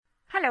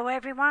Hello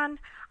everyone,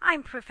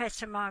 I'm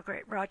Professor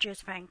Margaret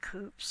Rogers Van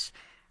Coops.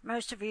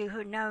 Most of you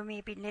who know me,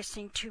 been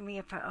listening to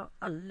me for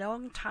a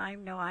long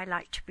time, know I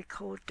like to be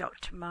called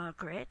Dr.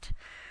 Margaret.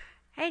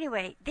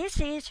 Anyway, this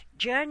is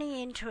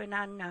Journey into an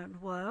Unknown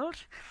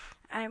World,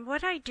 and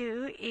what I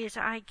do is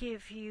I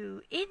give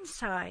you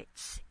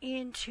insights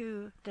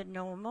into the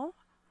normal,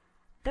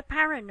 the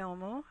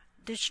paranormal,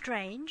 the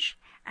strange,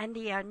 and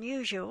the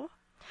unusual,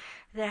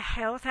 the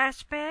health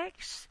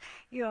aspects,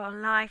 your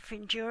life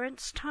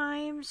endurance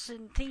times,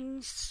 and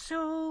things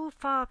so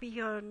far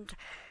beyond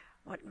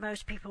what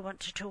most people want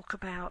to talk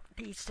about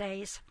these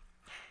days.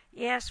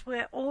 Yes,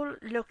 we're all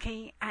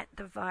looking at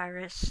the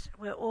virus.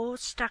 We're all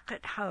stuck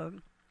at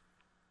home.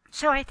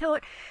 So I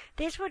thought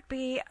this would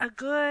be a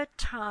good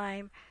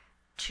time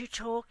to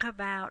talk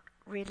about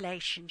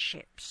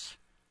relationships.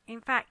 In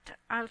fact,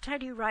 I'll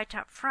tell you right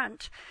up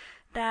front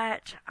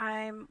that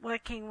I'm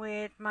working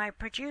with my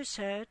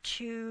producer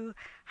to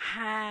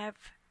have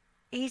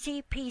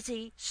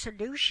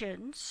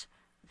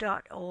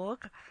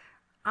easypeasysolutions.org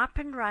up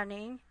and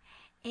running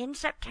in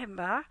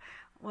September,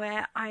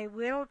 where I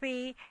will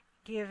be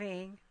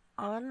giving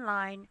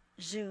online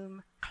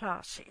Zoom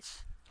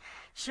classes.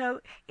 So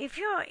if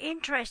you're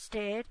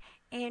interested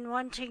in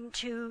wanting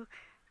to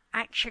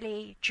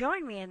actually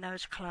join me in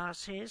those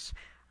classes,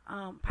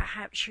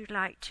 perhaps you'd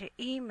like to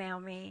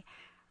email me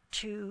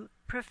to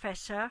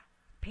Professor,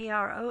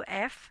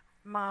 P-R-O-F,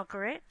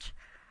 Margaret,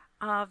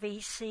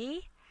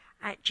 RVC,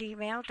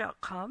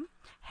 @gmail.com.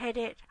 Head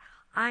it,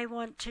 I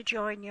want to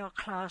join your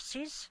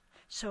classes,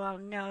 so I'll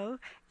know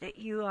that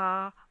you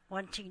are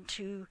wanting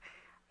to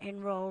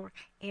enroll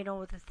in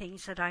all the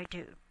things that I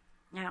do.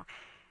 Now,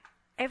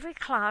 every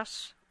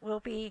class will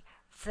be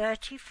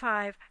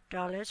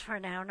 $35 for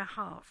an hour and a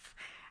half.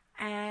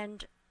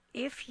 And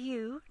if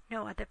you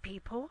know other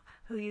people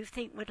who you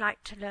think would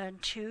like to learn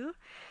too,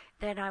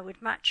 then I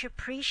would much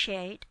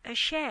appreciate a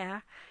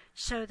share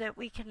so that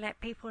we can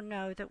let people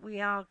know that we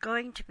are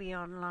going to be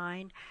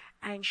online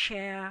and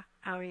share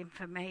our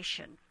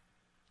information.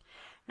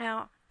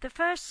 Now, the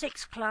first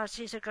 6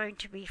 classes are going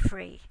to be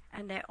free,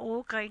 and they're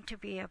all going to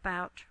be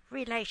about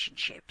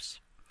relationships.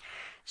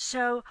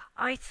 So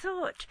I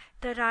thought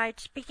that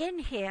I'd begin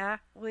here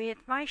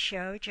with my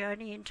show,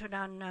 Journey into an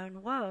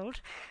Unknown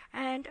World,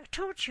 and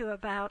talk to you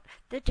about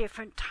the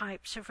different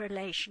types of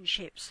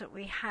relationships that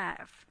we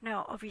have.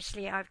 Now,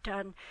 obviously, I've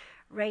done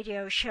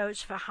radio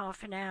shows for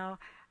half an hour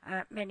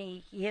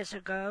many years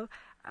ago,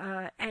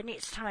 and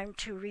it's time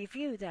to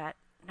review that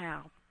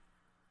now.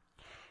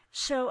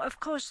 So,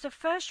 of course, the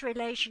first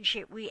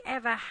relationship we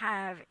ever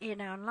have in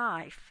our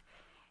life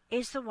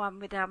is the one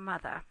with our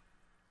mother.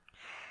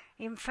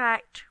 In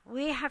fact,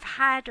 we have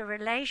had a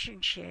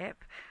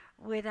relationship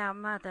with our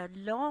mother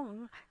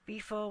long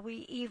before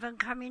we even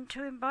come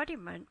into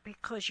embodiment,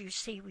 because you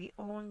see, we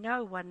all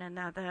know one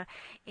another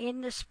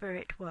in the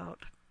spirit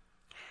world.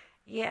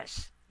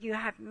 Yes, you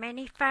have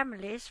many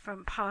families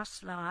from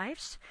past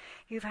lives.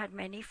 You've had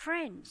many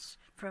friends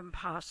from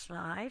past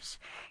lives.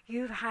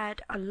 You've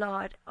had a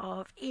lot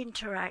of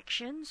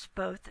interactions,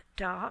 both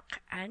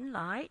dark and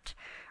light,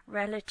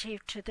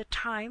 relative to the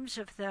times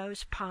of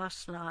those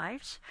past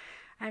lives.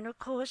 And of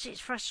course, it's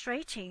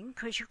frustrating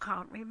because you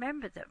can't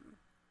remember them.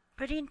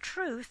 But in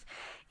truth,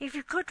 if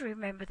you could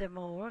remember them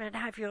all and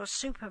have your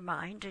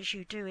supermind, as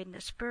you do in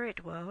the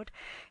spirit world,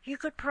 you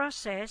could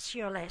process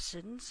your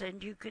lessons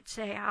and you could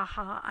say,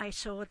 aha, I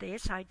saw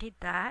this, I did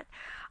that,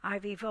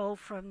 I've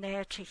evolved from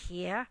there to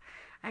here,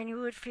 and you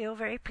would feel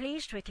very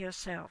pleased with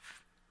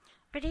yourself.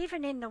 But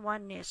even in the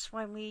oneness,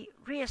 when we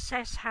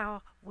reassess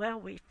how well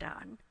we've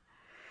done,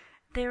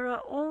 there are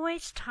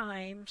always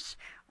times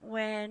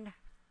when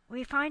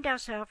we find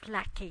ourselves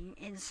lacking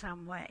in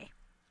some way.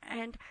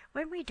 And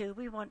when we do,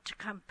 we want to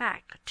come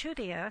back to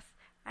the earth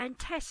and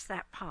test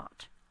that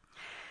part.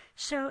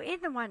 So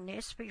in the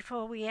oneness,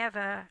 before we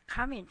ever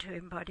come into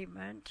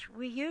embodiment,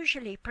 we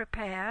usually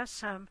prepare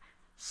some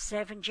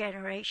 7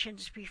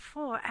 generations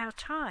before our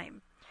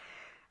time.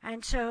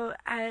 And so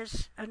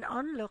as an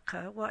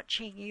onlooker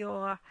watching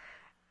your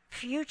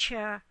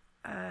future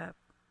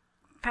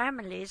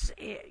families,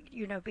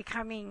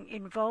 becoming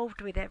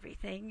involved with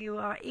everything, you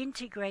are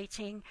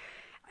integrating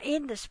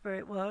in the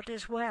spirit world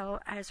as well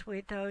as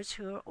with those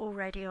who are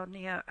already on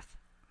the earth.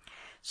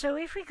 So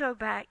if we go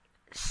back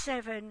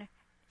 7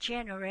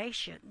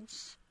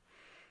 generations,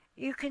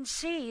 you can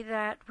see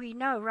that we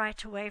know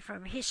right away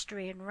from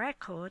history and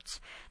records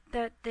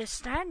that the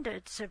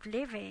standards of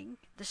living,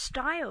 the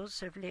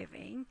styles of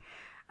living,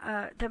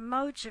 the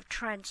modes of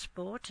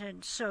transport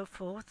and so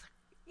forth,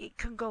 it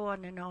can go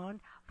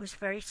on, was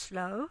very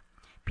slow.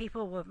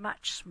 People were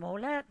much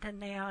smaller than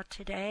they are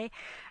today,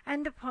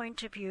 and the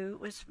point of view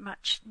was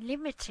much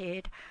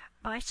limited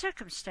by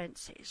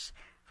circumstances.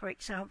 For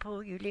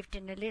example, you lived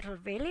in a little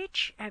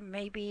village, and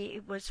maybe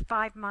it was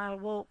 5-mile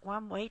walk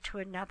one way to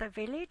another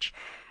village,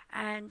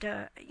 and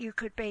you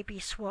could maybe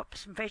swap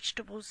some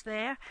vegetables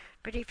there.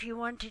 But if you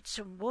wanted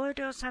some wood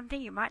or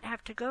something, you might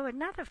have to go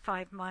another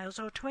 5 miles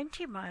or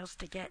 20 miles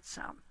to get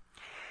some.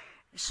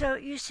 So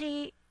you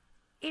see,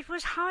 it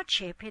was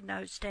hardship in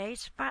those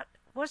days, but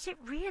was it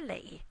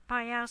really?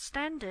 By our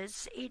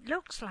standards, it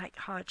looks like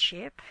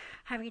hardship,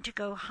 having to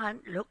go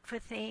hunt, look for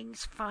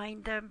things,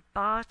 find them,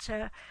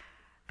 barter.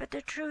 But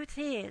the truth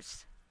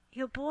is,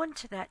 you're born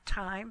to that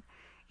time,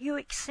 you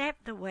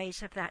accept the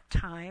ways of that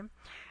time,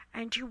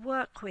 and you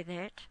work with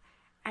it,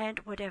 and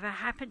whatever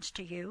happens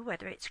to you,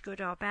 whether it's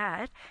good or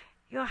bad,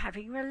 you're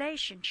having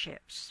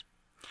relationships.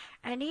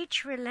 And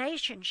each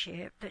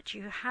relationship that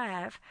you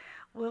have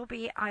will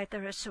be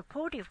either a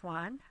supportive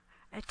one,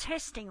 a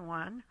testing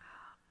one,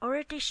 or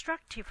a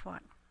destructive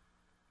one.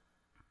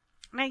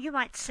 Now you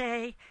might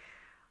say,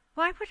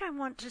 why would I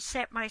want to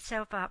set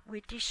myself up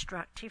with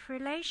destructive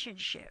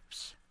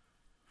relationships?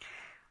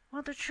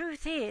 Well, the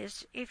truth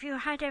is, if you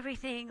had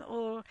everything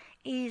all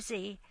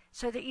easy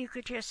so that you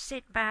could just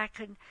sit back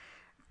and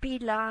be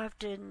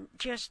loved and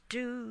just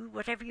do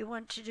whatever you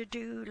wanted to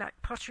do,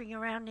 like pottering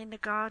around in the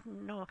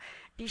garden or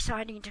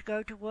deciding to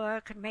go to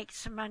work and make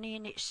some money,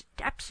 and it's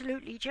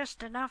absolutely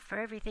just enough for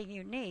everything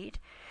you need,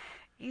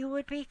 you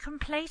would be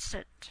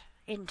complacent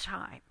in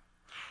time.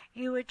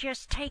 You would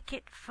just take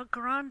it for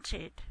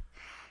granted.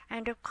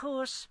 And of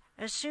course,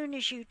 as soon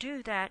as you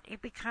do that,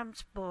 it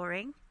becomes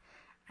boring,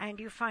 and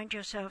you find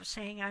yourself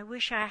saying, I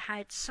wish I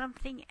had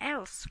something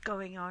else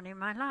going on in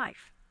my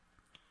life.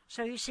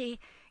 So you see,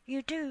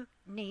 you do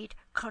need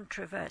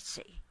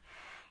controversy.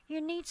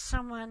 You need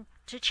someone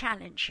to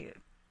challenge you.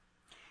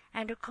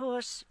 And of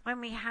course, when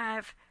we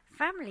have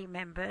family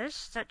members,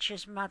 such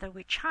as mother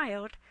with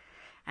child,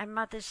 and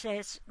mother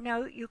says,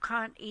 no, you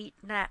can't eat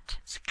that,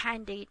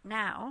 can't eat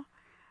now,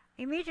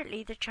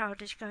 immediately the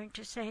child is going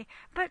to say,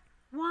 but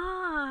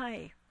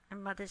why?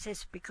 And mother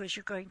says, because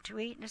you're going to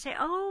eat. And I say,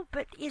 oh,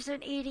 but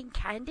isn't eating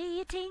candy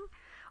eating?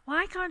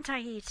 Why can't I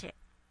eat it?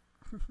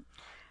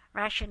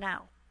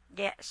 Rationale.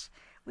 Yes,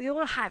 we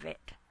all have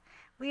it.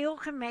 We all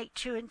can make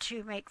 2 and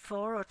 2 make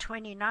 4, or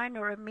 29,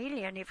 or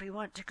 1,000,000 if we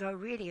want to go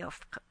really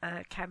off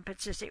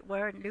campus, as it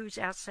were, and lose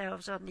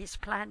ourselves on this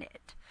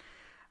planet.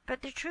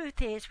 But the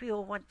truth is, we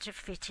all want to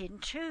fit in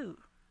too.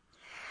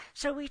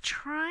 So we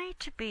try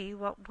to be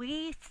what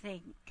we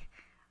think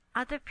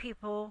other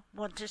people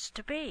want us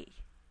to be.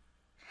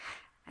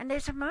 And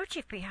there's a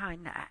motive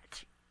behind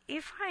that.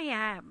 If I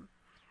am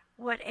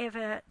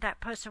whatever that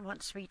person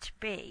wants me to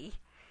be,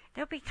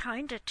 they'll be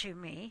kinder to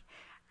me,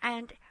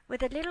 and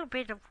with a little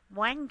bit of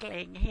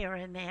wangling here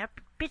and there,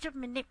 a bit of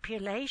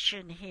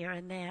manipulation here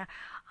and there,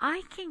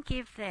 I can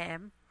give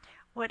them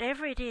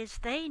whatever it is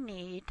they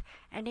need,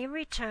 and in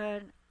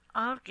return,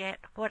 I'll get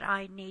what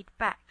I need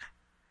back.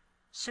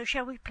 So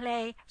shall we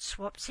play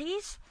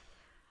swapsies?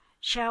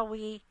 Shall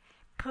we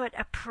put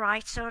a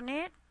price on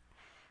it?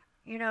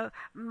 You know,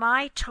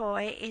 my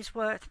toy is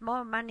worth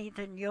more money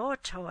than your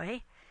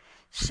toy.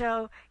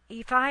 So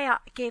if I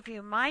give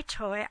you my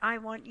toy, I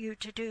want you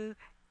to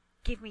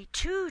give me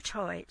 2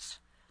 toys.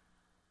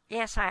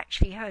 Yes, I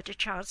actually heard a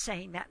child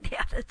saying that the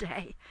other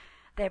day.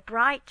 They're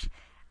bright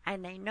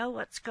and they know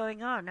what's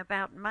going on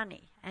about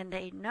money, and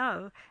they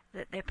know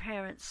that their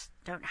parents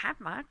don't have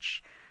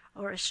much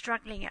or are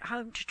struggling at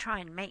home to try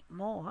and make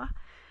more.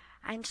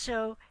 And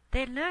so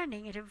they're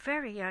learning at a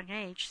very young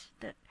age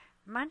that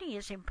money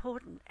is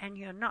important and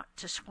you're not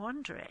to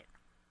squander it.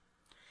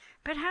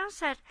 But how's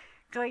that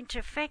going to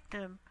affect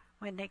them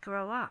when they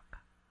grow up?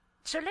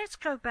 So let's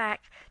go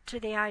back to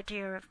the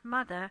idea of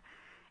mother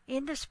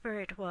in the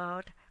spirit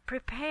world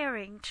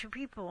preparing to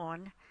be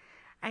born,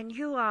 and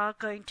you are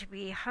going to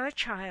be her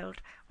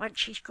child once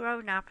she's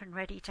grown up and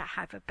ready to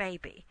have a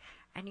baby.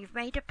 And you've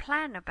made a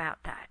plan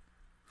about that.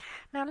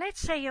 Now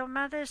let's say your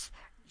mother's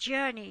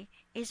journey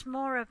is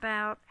more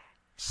about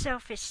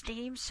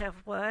self-esteem,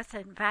 self-worth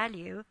and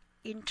value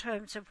in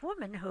terms of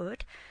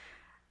womanhood,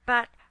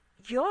 but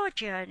your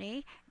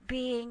journey,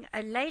 being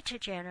a later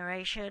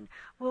generation,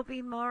 will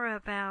be more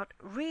about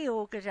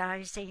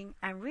reorganizing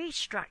and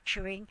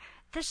restructuring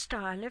the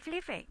style of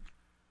living.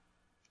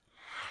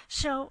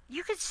 So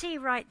you can see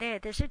right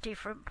there's a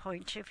different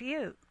point of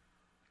view.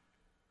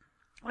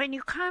 When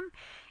you come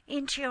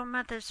into your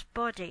mother's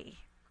body,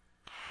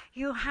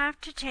 you have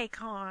to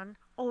take on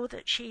all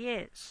that she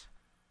is.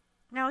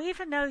 Now,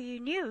 even though you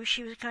knew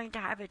she was going to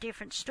have a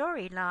different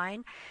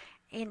storyline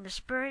in the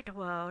spirit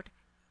world,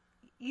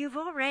 you've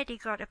already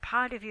got a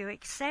part of you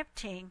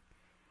accepting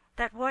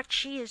that what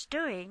she is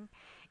doing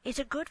is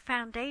a good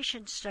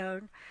foundation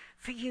stone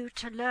for you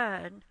to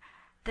learn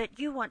that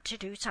you want to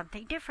do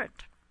something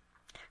different.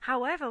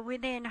 However,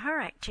 within her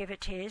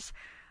activities,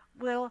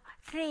 will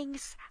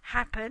things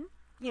happen,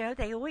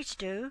 they always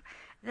do,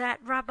 that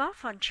rub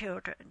off on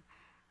children,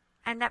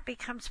 and that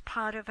becomes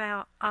part of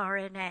our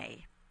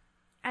RNA.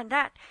 And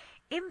that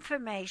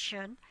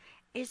information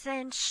is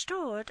then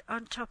stored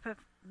on top of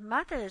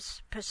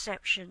mother's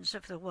perceptions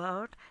of the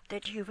world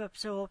that you've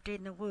absorbed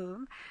in the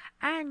womb,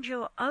 and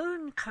your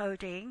own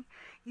coding,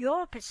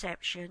 your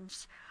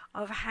perceptions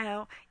of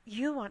how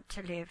you want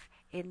to live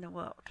in the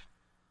world.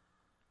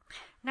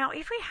 Now,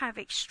 if we have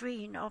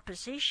extreme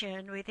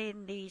opposition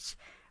within these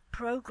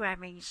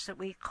programmings that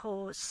we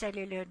call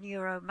cellular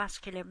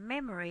neuromuscular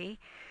memory,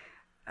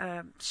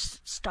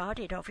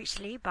 started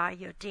obviously by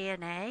your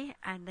DNA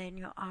and then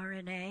your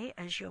RNA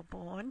as you're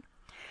born,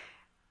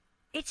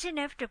 it's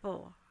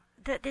inevitable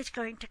that there's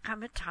going to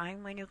come a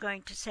time when you're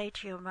going to say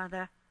to your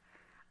mother,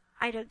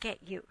 I don't get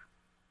you.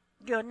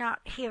 You're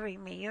not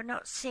hearing me. You're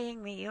not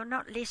seeing me. You're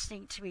not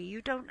listening to me.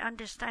 You don't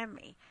understand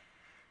me.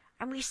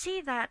 And we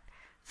see that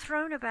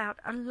thrown about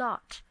a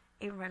lot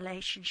in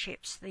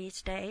relationships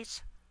these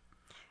days.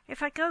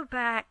 If I go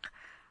back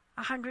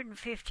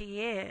 150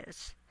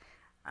 years,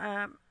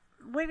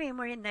 women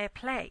were in their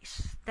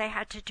place. They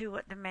had to do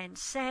what the men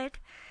said.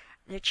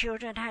 The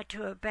children had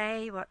to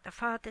obey what the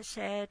father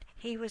said.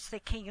 He was the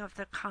king of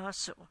the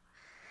castle.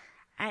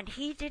 And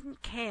he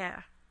didn't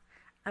care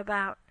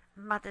about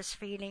mother's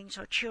feelings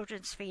or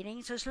children's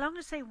feelings as long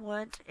as they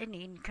weren't an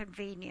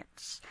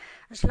inconvenience,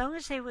 as long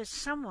as there was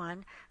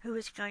someone who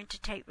was going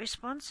to take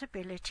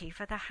responsibility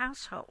for the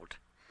household.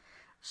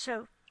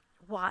 So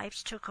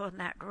wives took on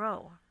that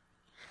role.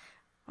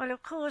 Well,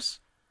 of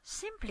course,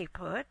 simply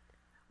put,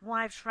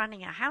 wives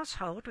running a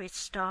household with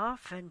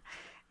staff and,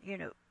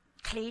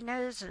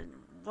 cleaners and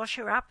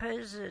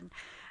washer-uppers and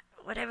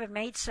whatever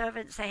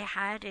maidservants they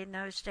had in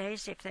those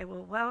days if they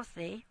were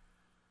wealthy,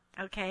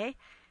 okay?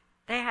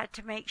 They had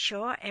to make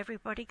sure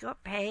everybody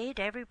got paid,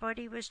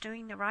 everybody was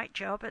doing the right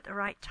job at the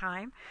right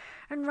time,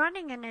 and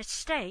running an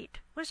estate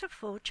was a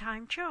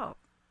full-time job.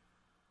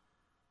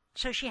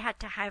 So she had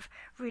to have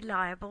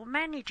reliable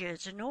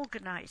managers and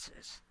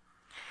organizers.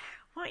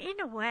 Well,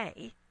 in a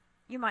way,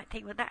 you might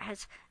think, well, that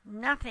has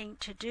nothing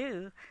to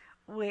do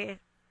with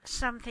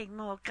something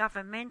more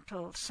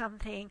governmental,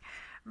 something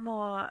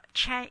more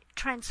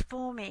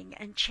transforming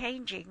and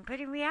changing, but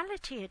in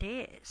reality it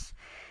is.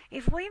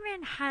 If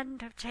women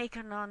hadn't have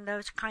taken on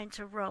those kinds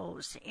of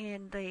roles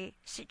in the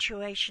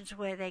situations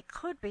where they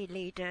could be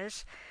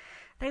leaders,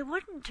 they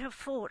wouldn't have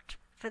fought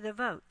for the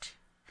vote.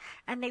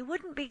 And they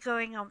wouldn't be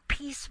going on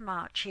peace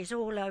marches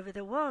all over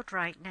the world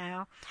right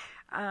now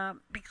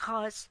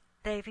because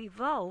they've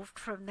evolved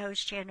from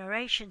those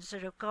generations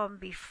that have gone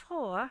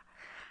before,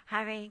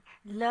 having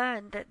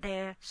learned that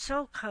their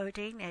soul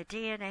coding, their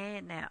DNA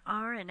and their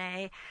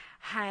RNA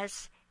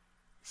has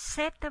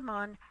set them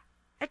on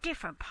a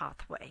different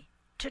pathway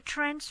to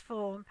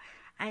transform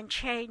and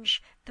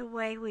change the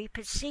way we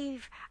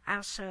perceive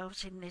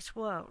ourselves in this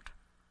world.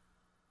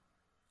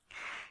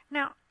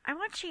 Now, I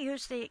want to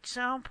use the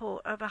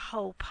example of a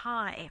whole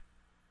pie.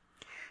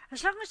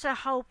 As long as the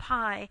whole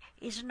pie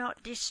is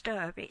not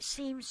disturbed, it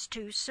seems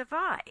to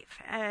survive,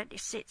 and it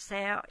sits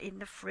there in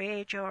the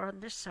fridge or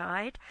on the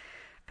side.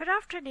 But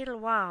after a little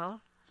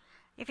while,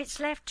 if it's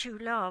left too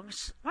long,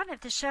 one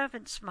of the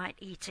servants might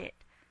eat it,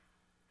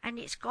 and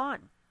it's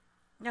gone,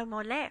 no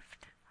more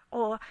left.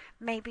 Or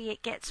maybe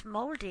it gets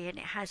moldy and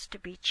it has to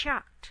be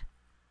chucked.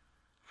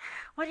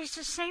 Well, it's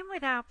the same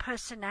with our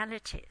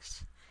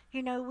personalities.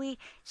 We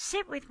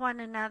sit with one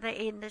another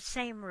in the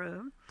same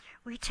room.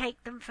 We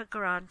take them for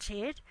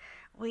granted.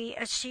 We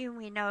assume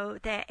we know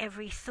their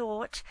every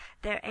thought,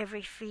 their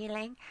every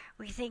feeling.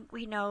 We think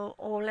we know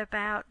all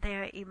about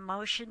their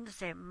emotions,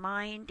 their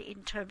mind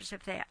in terms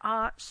of their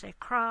arts, their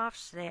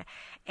crafts, their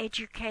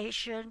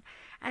education.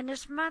 And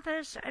as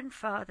mothers and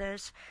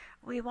fathers,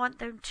 we want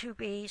them to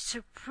be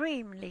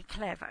supremely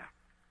clever.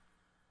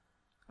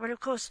 Well, of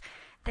course,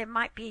 there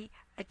might be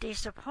a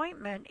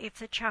disappointment if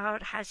the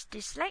child has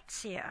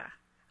dyslexia.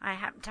 I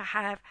happen to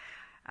have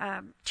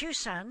 2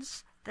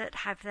 sons that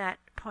have that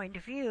point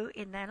of view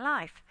in their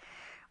life.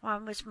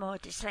 One was more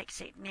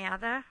dyslexic than the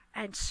other,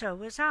 and so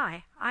was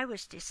I. I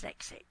was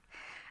dyslexic.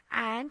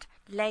 And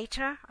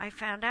later I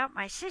found out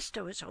my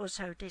sister was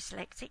also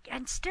dyslexic,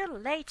 and still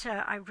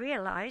later I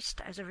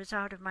realized, as a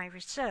result of my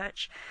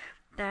research,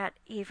 that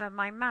even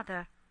my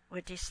mother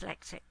were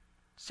dyslexic.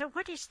 So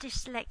what is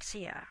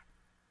dyslexia?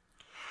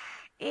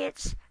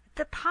 It's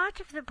the part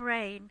of the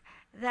brain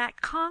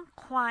that can't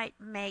quite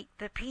make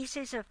the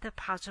pieces of the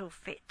puzzle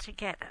fit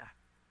together.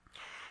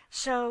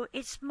 So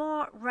it's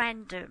more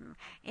random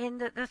in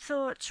that the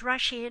thoughts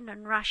rush in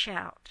and rush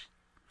out.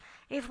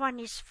 If one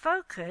is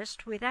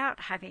focused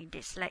without having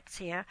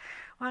dyslexia,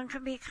 one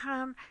can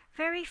become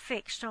very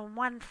fixed on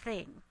one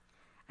thing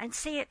and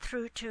see it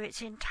through to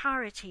its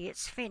entirety,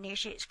 its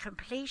finish, its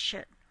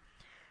completion.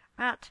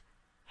 But,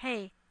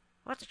 hey,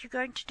 what are you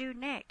going to do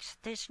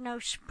next? There's no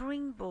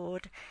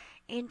springboard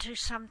into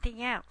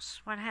something else.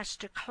 One has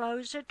to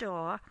close a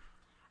door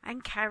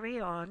and carry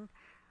on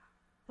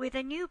with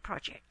a new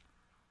project.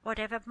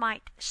 Whatever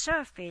might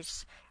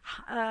surface,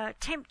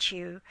 tempt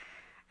you,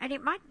 and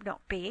it might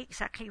not be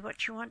exactly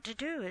what you want to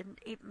do, and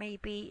it may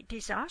be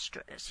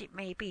disastrous. It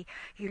may be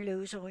you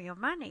lose all your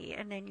money,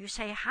 and then you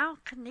say, how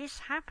can this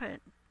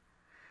happen?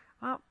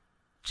 Well,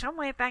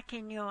 somewhere back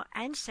in your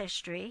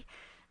ancestry,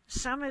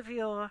 some of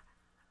your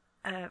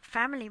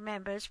family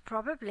members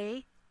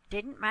probably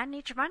didn't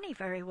manage money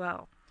very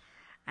well,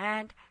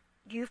 and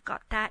you've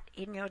got that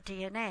in your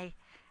DNA.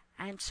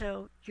 And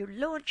so you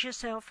launch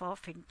yourself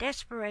off in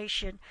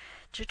desperation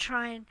to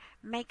try and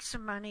make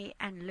some money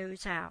and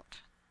lose out.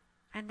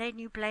 And then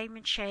you blame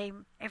and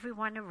shame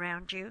everyone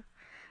around you.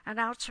 And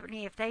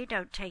ultimately, if they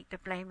don't take the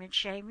blame and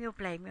shame, you'll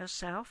blame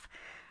yourself,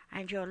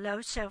 and your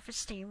low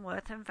self-esteem,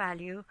 worth and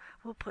value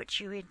will put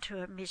you into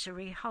a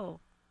misery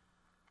hole.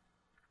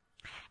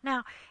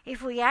 Now,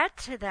 if we add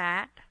to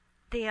that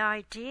the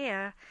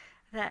idea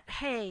that,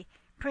 hey,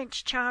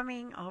 Prince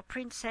Charming or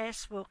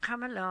Princess will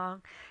come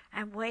along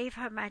and wave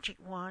her magic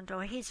wand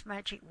or his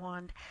magic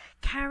wand,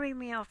 carry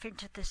me off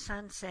into the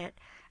sunset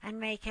and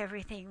make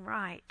everything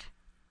right.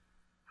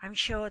 I'm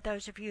sure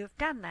those of you who have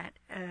done that,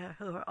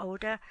 who are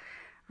older,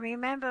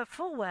 remember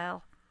full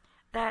well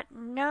that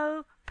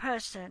no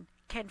person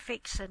can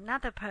fix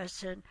another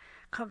person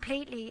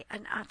completely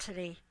and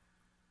utterly.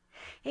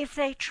 If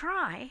they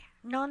try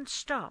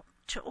non-stop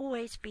to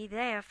always be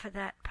there for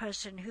that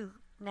person who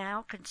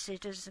now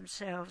considers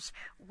themselves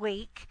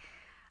weak,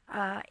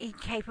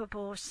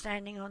 incapable of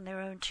standing on their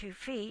own 2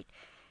 feet,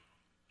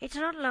 it's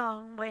not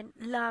long when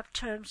love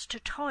turns to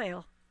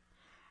toil.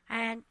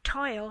 And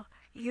toil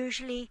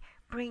usually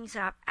brings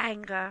up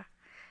anger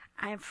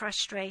and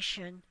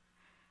frustration.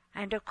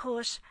 And of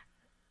course,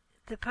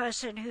 the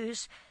person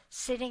who's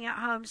sitting at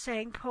home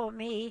saying, poor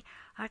me,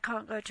 I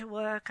can't go to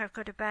work, I've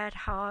got a bad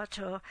heart,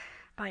 or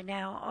by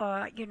now,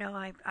 or,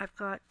 I've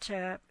got,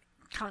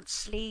 can't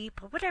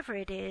sleep, or whatever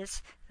it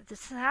is. There's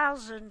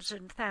thousands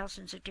and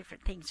thousands of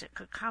different things that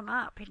could come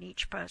up in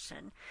each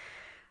person.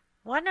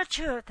 1 or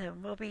 2 of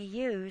them will be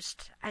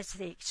used as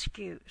the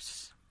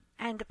excuse.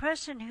 And the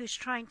person who's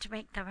trying to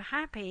make them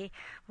happy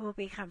will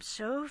become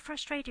so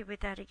frustrated with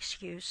that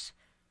excuse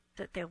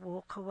that they'll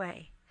walk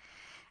away.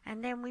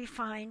 And then we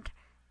find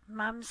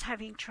mums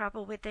having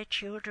trouble with their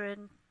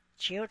children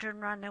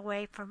run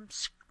away from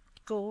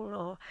school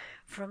or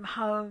from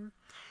home,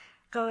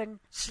 go and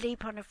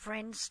sleep on a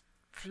friend's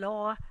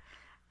floor,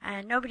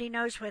 and nobody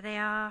knows where they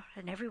are,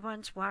 and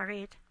everyone's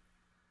worried.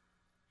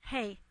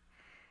 Hey,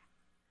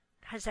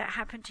 has that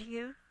happened to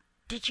you?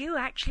 Did you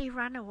actually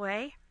run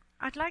away?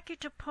 I'd like you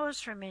to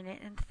pause for a minute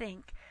and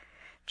think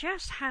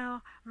just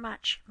how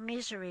much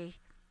misery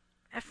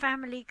a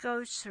family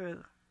goes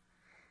through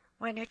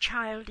when a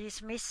child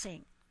is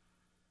missing.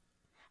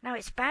 Now,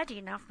 it's bad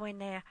enough when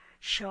they're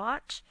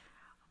shot,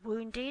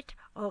 wounded,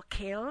 or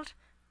killed,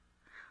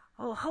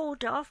 or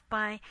hauled off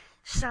by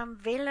some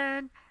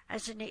villain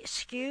as an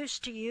excuse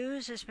to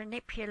use as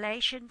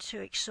manipulation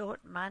to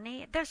extort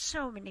money. There's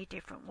so many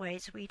different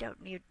ways. We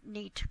don't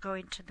need to go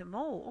into them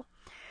all.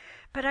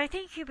 But I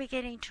think you're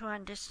beginning to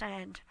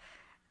understand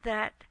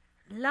that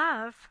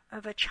love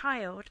of a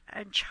child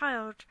and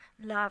child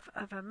love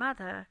of a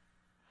mother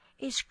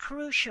is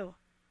crucial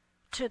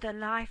to the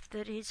life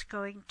that is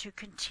going to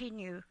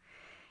continue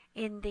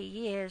in the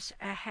years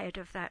ahead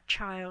of that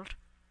child.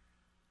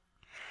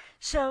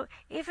 So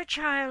if a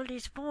child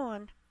is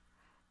born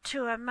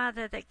to a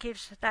mother that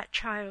gives that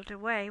child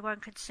away, one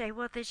could say,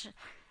 well, there's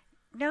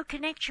no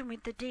connection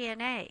with the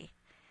DNA.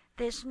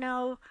 There's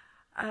no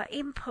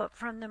input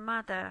from the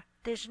mother.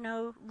 There's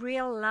no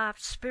real love,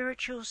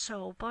 spiritual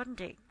soul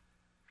bonding.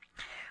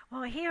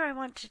 Well, here I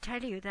want to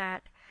tell you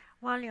that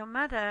while your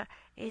mother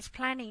is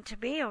planning to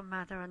be your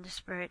mother on the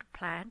spirit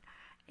plan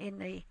in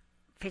the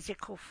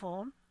physical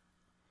form,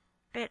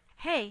 but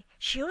hey,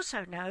 she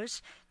also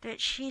knows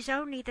that she's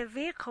only the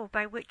vehicle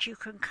by which you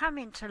can come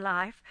into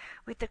life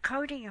with the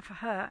coding of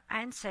her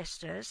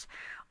ancestors,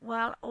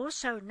 while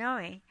also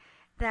knowing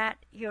that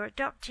your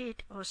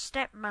adopted or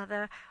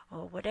stepmother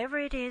or whatever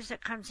it is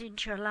that comes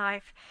into your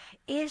life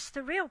is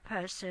the real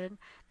person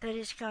that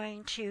is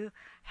going to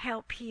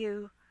help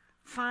you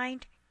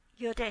find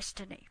your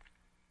destiny.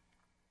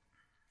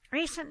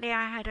 Recently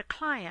I had a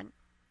client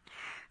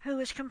who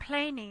was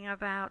complaining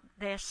about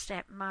their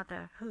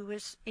stepmother, who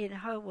was, in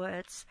her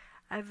words,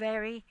 a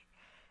very,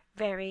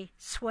 very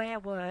swear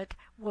word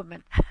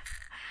woman.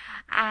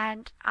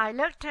 And I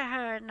looked at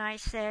her and I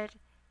said,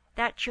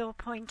 that's your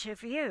point of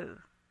view.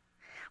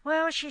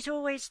 Well, she's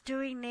always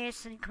doing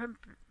this and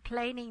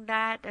complaining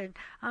that and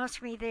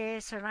ask me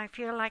this, and I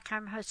feel like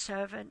I'm her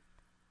servant.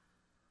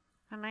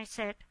 And I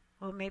said,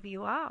 well, maybe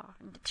you are.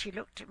 And she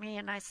looked at me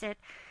and I said,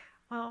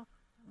 well,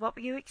 what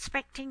were you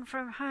expecting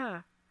from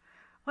her?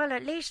 Well,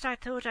 at least I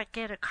thought I'd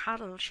get a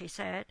cuddle, she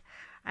said,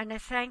 and a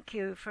thank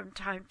you from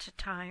time to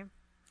time.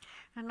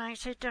 And I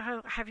said to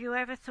her, have you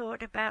ever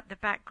thought about the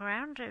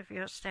background of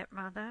your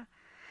stepmother?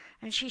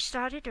 And she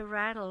started to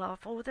rattle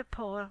off all the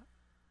poor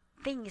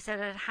things that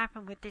had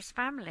happened with this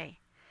family.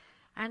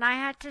 And I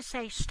had to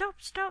say, stop.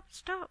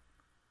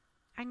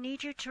 I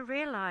need you to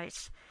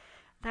realize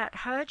that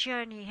her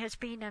journey has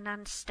been an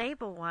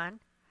unstable one.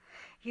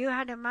 You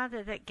had a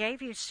mother that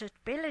gave you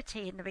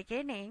stability in the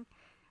beginning,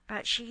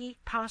 but she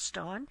passed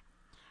on.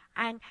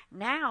 And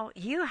now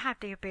you have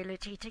the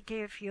ability to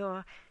give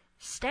your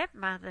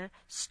stepmother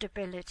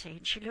stability.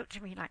 And she looked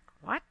at me like,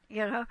 what?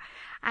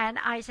 And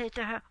I said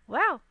to her,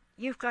 well,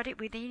 you've got it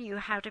within you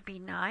how to be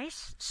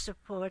nice,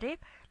 supportive,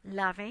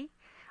 loving,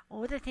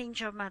 all the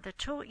things your mother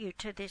taught you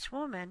to this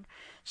woman,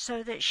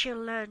 so that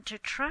she'll learn to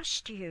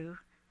trust you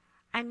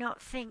and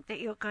not think that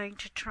you're going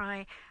to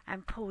try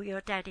and pull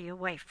your daddy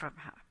away from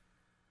her.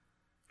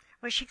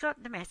 Well, she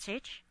got the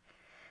message.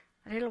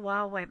 A little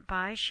while went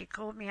by. She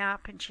called me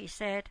up and she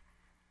said,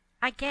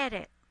 I get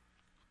it.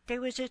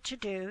 There was a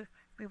to-do.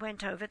 We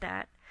went over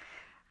that.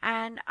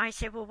 And I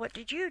said, well, what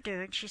did you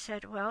do? And she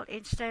said, well,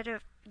 instead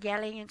of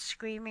yelling and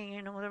screaming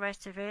and all the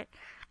rest of it,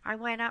 I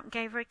went up and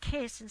gave her a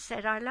kiss and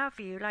said, I love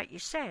you, like you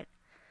said.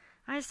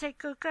 I said,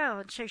 good girl.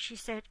 And so she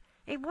said,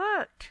 it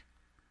worked.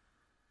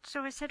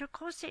 So I said, of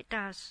course it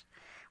does.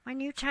 When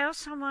you tell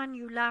someone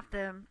you love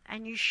them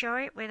and you show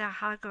it with a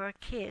hug or a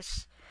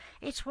kiss,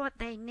 it's what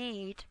they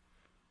need.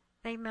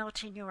 They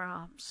melt in your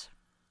arms.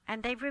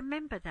 And they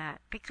remember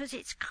that because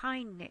it's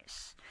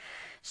kindness.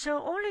 So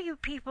all of you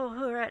people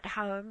who are at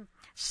home,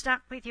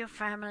 stuck with your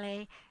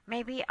family,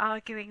 maybe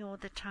arguing all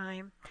the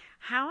time,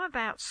 how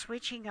about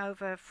switching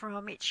over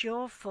from it's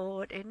your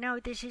fault and no,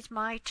 this is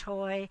my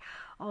toy,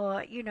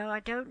 or,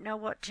 I don't know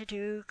what to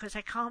do because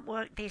I can't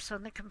work this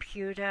on the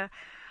computer,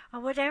 or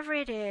whatever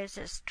it is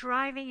that's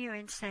driving you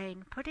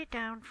insane, put it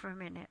down for a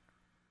minute.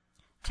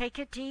 Take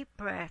a deep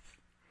breath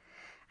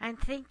and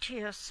think to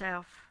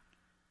yourself,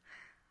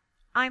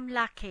 I'm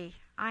lucky.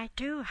 I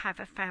do have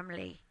a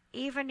family,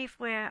 even if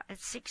we're at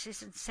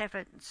 6s and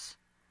 7s,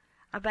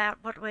 about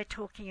what we're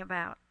talking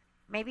about.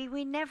 Maybe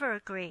we never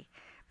agree,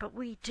 but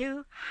we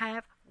do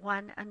have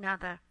one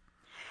another.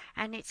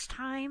 And it's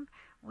time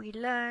we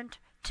learned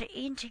to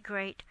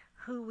integrate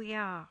who we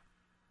are.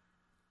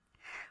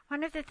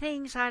 One of the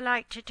things I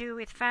like to do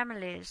with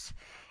families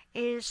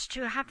is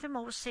to have them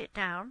all sit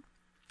down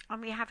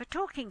and we have a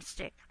talking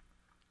stick.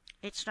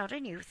 It's not a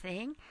new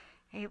thing.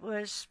 It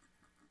was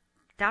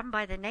done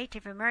by the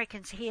Native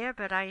Americans here,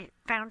 but I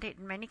found it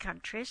in many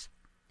countries.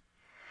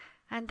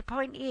 And the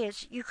point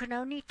is, you can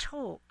only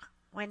talk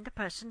when the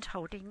person's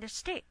holding the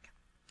stick.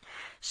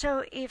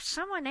 So if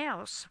someone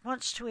else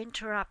wants to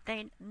interrupt,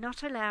 they're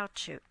not allowed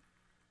to.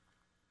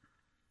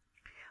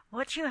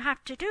 What you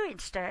have to do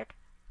instead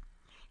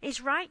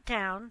is write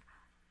down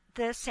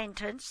the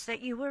sentence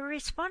that you were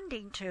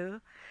responding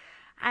to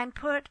and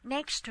put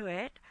next to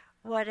it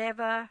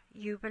whatever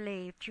you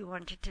believed you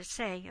wanted to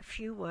say, a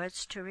few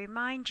words to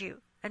remind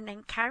you, and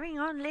then carrying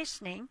on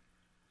listening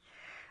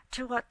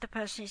to what the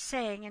person is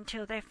saying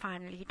until they're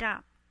finally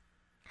done.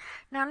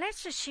 Now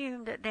let's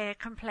assume that they're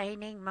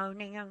complaining,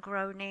 moaning and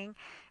groaning,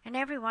 and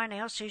everyone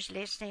else who's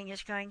listening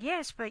is going,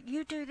 yes, but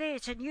you do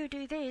this, and you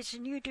do this,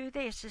 and you do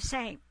this, the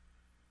same.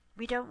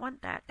 We don't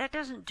want that. That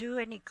doesn't do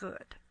any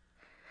good.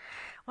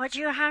 What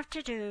you have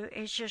to do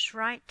is just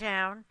write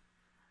down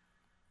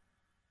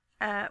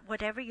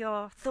whatever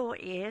your thought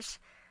is.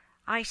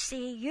 I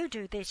see you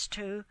do this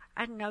too,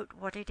 and note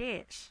what it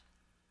is.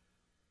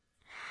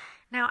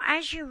 Now,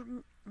 as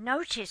you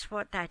notice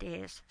what that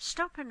is,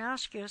 stop and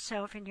ask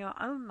yourself in your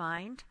own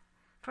mind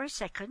for a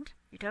second.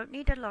 You don't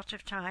need a lot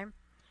of time.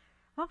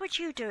 What would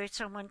you do if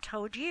someone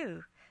told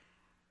you?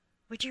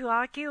 Would you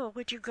argue or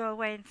would you go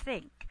away and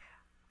think?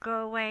 Go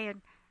away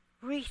and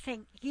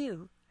rethink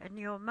you and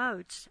your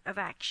modes of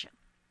action.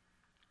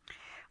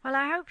 Well,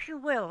 I hope you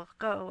will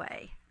go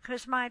away,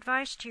 because my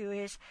advice to you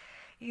is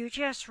you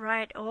just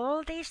write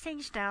all these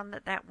things down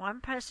that one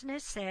person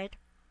has said.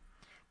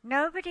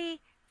 Nobody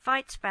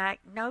fights back.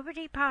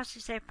 Nobody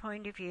passes their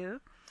point of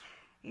view.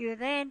 You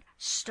then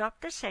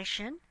stop the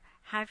session,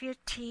 have your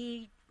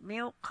tea,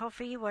 milk,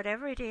 coffee,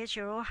 whatever it is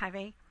you're all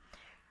having,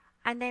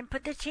 and then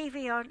put the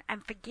TV on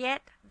and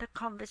forget the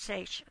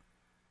conversation.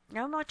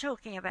 No more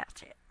talking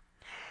about it.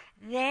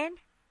 Then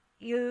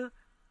you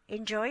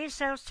enjoy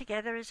yourselves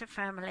together as a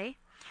family,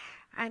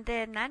 and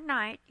then that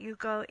night you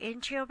go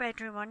into your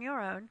bedroom on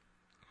your own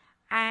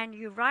and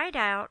you write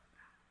out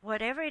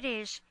whatever it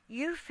is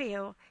you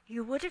feel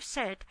you would have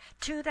said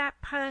to that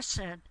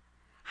person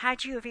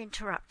had you have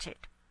interrupted.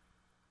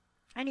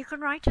 And you can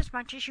write as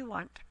much as you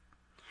want.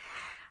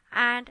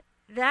 And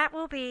that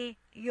will be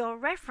your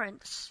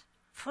reference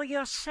for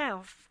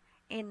yourself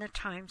in the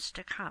times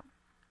to come.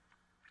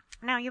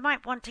 Now, you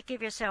might want to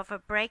give yourself a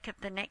break of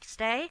the next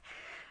day,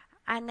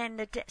 and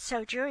then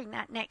so during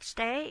that next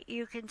day,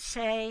 you can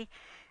say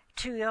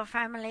to your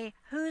family,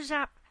 who's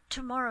up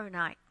tomorrow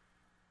night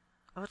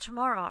or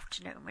tomorrow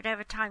afternoon,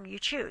 whatever time you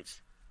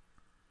choose.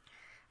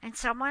 And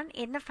someone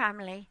in the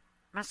family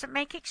mustn't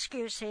make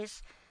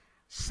excuses.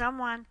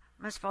 Someone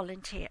must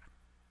volunteer.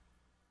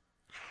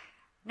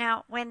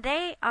 Now, when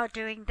they are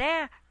doing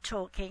their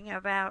talking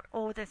about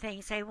all the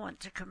things they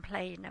want to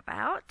complain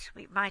about,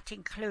 it might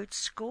include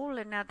school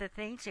and other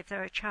things if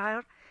they're a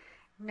child,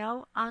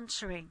 no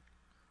answering.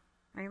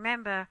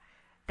 Remember,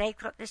 they've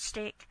got the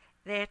stick,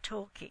 they're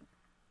talking.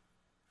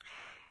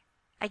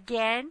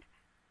 Again,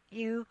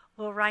 you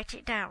will write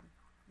it down,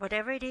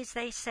 whatever it is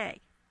they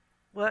say.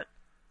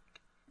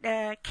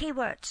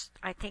 Keywords,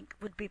 I think,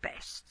 would be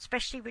best,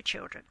 especially with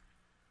children.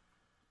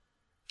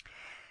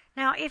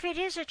 Now, if it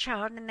is a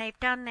child and they've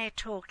done their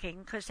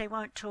talking, because they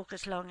won't talk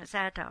as long as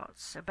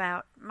adults,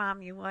 about,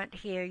 Mum, you weren't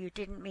here, you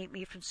didn't meet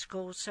me from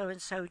school,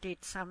 so-and-so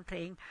did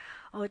something,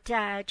 or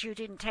Dad, you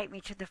didn't take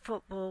me to the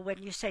football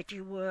when you said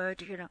you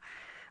would,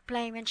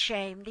 blame and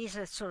shame, these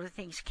are the sort of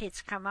things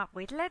kids come up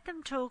with. Let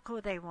them talk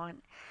all they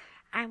want.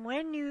 And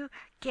when you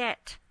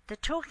get the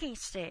talking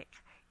stick,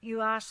 you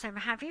ask them,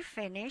 have you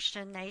finished?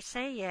 And they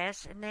say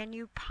yes, and then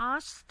you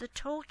pass the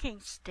talking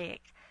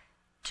stick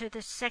to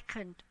the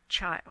second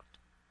child.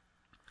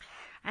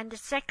 And the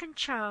second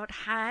child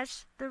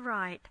has the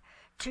right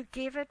to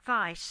give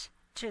advice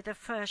to the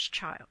first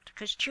child,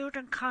 because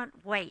children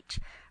can't wait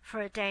for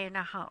a day and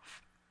a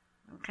half.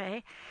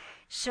 Okay?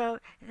 So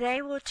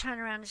they will turn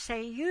around and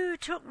say, you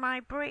took my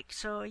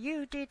bricks, or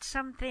you did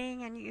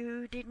something and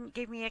you didn't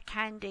give me a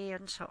candy,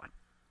 and so on.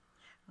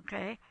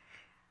 Okay?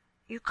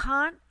 You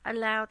can't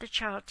allow the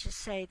child to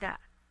say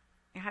that.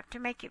 You have to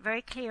make it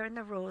very clear in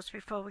the rules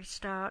before we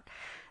start.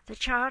 The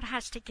child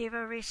has to give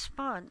a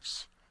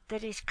response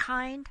that is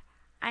kind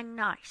and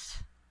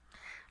nice.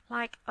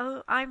 Like,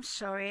 oh, I'm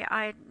sorry,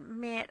 I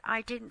admit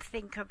I didn't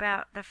think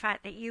about the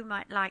fact that you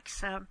might like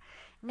some.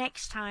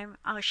 Next time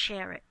I'll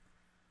share it.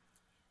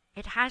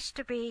 It has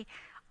to be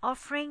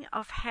offering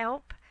of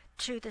help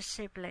to the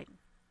sibling.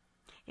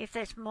 If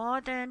there's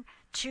more than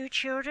 2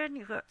 children,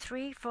 you've got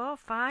 3, 4,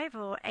 5,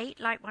 or 8,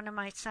 like one of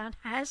my sons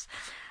has,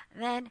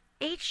 then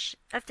each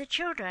of the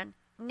children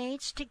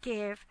needs to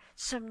give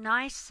some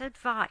nice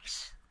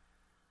advice.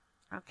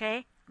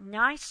 Okay?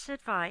 Nice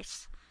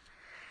advice.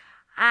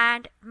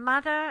 And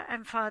mother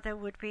and father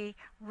would be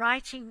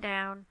writing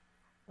down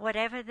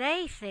whatever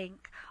they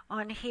think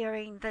on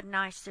hearing the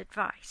nice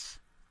advice.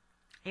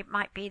 It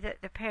might be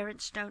that the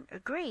parents don't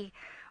agree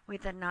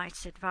with the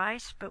nice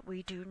advice, but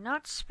we do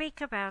not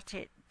speak about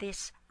it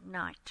this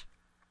night.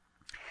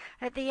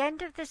 At the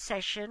end of the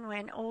session,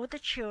 when all the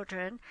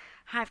children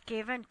have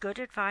given good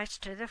advice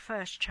to the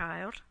first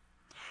child,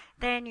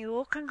 then you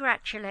all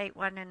congratulate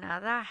one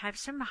another, have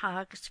some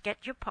hugs,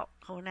 get your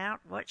popcorn out,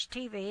 watch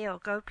TV, or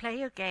go play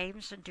your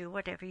games and do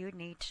whatever you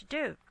need to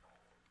do.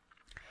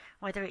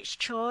 Whether it's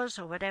chores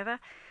or whatever,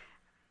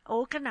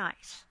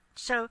 organize.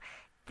 So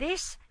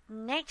this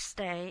next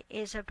day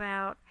is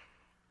about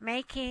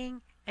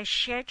making a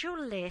schedule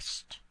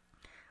list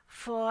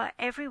for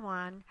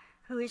everyone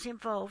who is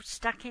involved,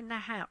 stuck in the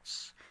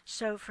house.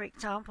 So, for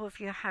example, if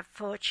you have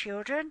 4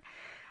 children,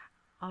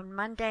 on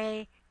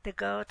Monday the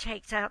girl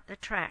takes out the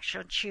trash,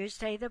 on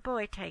Tuesday the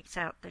boy takes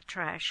out the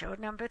trash, or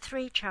number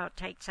 3 child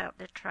takes out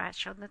the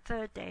trash on the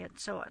 3rd day, and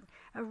so on.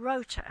 A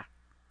rota.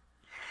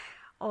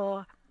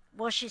 Or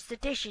washes the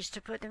dishes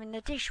to put them in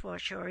the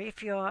dishwasher. Or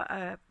if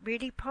you're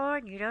really poor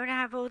and you don't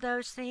have all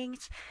those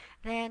things,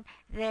 then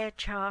their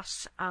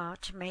tasks are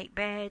to make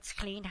beds,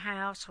 clean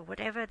house, or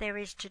whatever there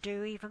is to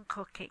do, even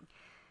cooking.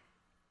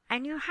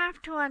 And you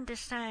have to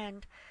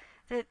understand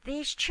that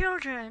these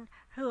children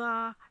who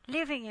are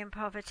living in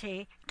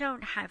poverty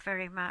don't have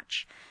very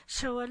much.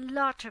 So a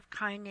lot of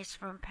kindness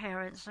from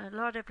parents and a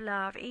lot of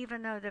love,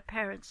 even though the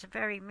parents are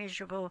very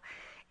miserable,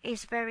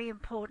 is very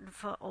important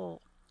for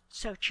all.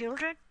 So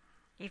children,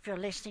 if you're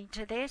listening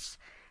to this,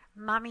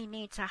 Mummy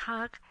needs a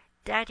hug,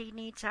 Daddy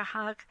needs a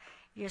hug,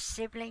 your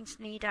siblings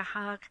need a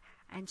hug,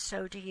 and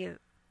so do you.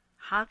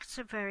 Hugs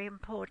are very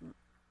important.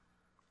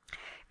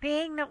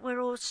 Being that we're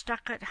all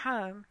stuck at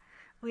home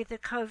with the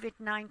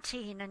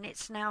COVID-19 and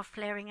it's now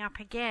flaring up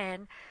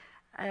again,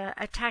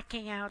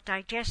 attacking our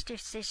digestive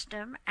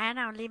system and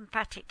our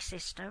lymphatic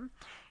system,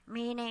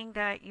 meaning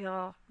that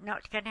you're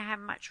not going to have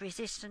much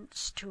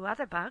resistance to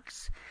other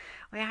bugs,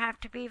 we have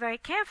to be very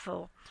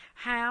careful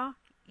how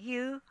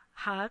you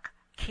hug,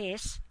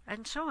 kiss,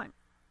 and so on.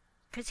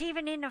 Because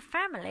even in a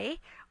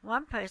family,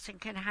 one person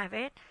can have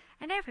it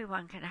and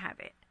everyone can have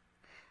it.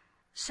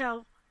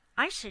 So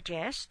I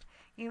suggest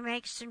you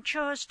make some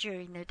chores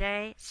during the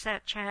day,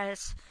 such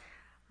as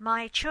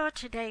my chore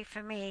today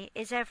for me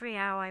is every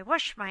hour I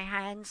wash my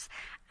hands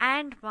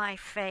and my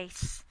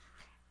face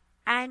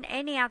and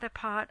any other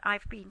part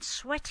I've been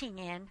sweating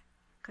in,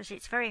 because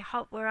it's very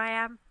hot where I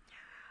am.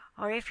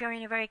 Or if you're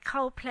in a very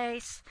cold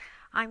place,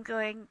 I'm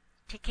going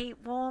to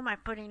keep warm, I'm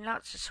putting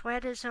lots of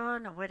sweaters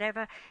on or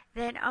whatever,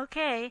 then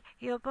okay,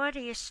 your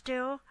body is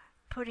still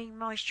putting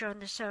moisture on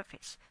the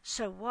surface.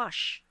 So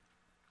wash.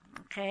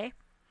 Okay?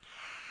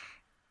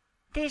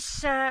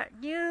 This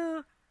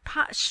new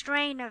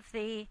strain of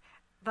the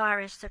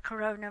virus, the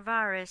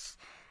coronavirus,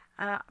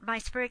 my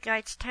spirit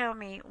guides tell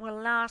me will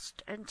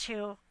last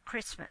until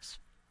Christmas.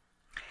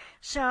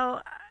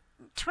 So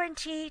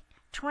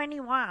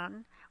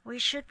 2021, we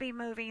should be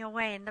moving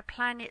away, and the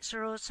planets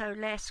are also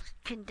less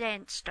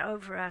condensed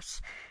over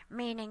us,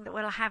 meaning that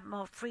we'll have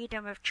more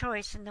freedom of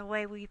choice in the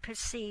way we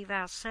perceive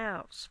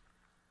ourselves.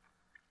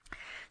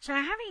 So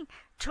having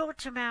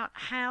talked about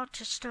how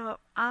to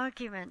stop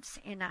arguments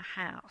in a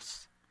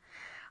house,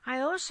 I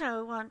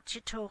also want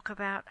to talk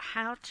about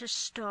how to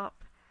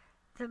stop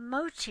the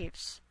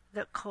motives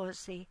that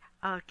cause the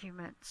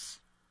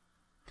arguments.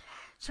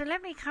 So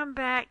let me come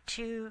back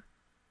to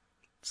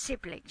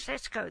siblings.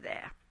 Let's go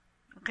there.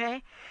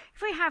 Okay?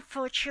 If we have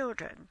 4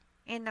 children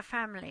in the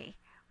family,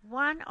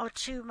 1 or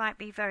 2 might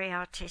be very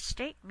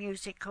artistic,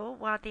 musical,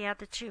 while the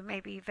other 2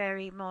 may be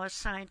very more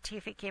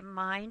scientific in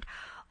mind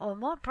or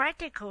more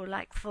practical,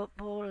 like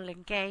football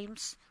and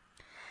games.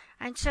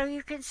 And so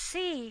you can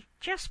see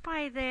just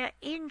by their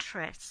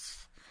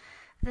interests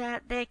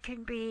that they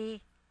can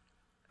be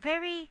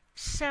very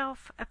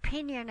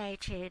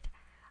self-opinionated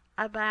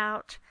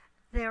about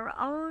their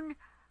own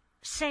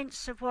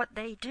sense of what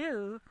they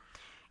do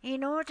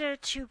in order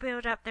to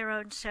build up their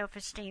own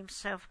self-esteem,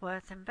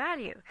 self-worth and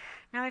value.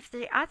 Now, if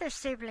the other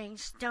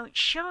siblings don't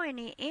show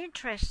any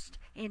interest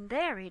in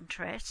their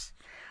interests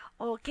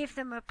or give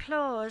them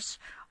applause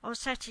or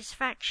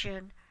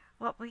satisfaction,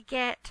 what we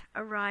get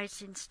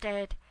arise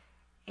instead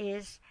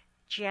is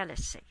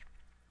jealousy.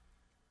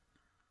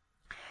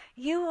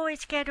 You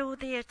always get all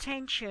the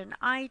attention.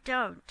 I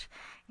don't.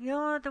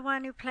 You're the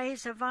one who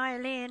plays the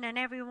violin and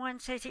everyone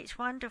says it's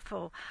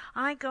wonderful.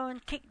 I go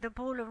and kick the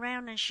ball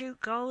around and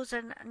shoot goals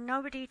and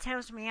nobody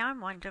tells me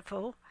I'm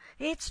wonderful.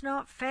 It's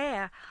not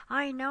fair.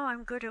 I know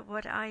I'm good at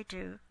what I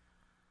do.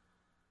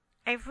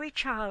 Every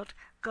child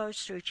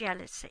goes through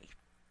jealousy.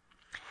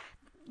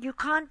 You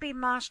can't be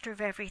master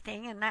of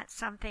everything, and that's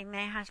something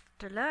they have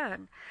to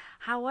learn.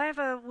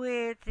 However,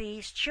 with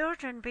these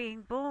children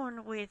being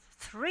born with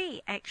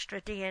 3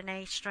 extra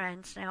DNA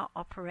strands now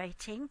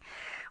operating,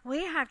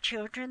 we have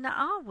children that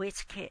are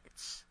whiz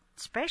kids,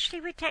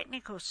 especially with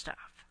technical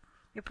stuff.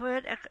 You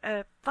put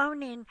a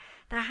phone in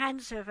the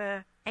hands of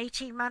a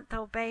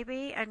 18-month-old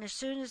baby, and as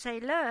soon as they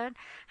learn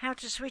how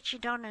to switch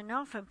it on and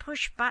off and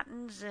push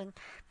buttons and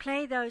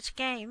play those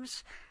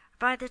games,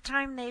 by the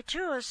time they're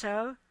 2 or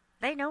so,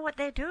 they know what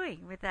they're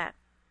doing with that.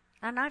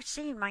 And I've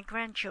seen my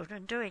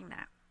grandchildren doing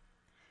that.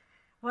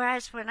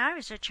 Whereas when I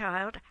was a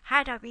child,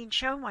 had I been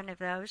shown one of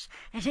those,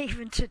 and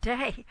even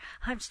today,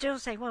 I'm still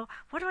saying, well,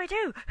 what do I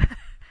do?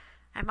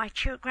 And my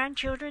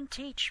grandchildren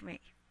teach me.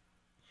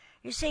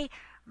 You see,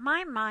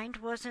 my mind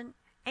wasn't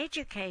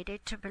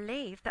educated to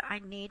believe that I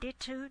needed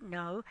to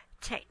know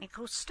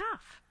technical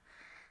stuff.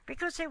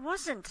 Because there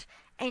wasn't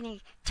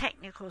any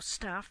technical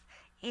stuff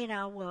in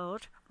our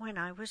world when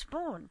I was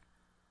born.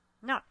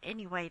 Not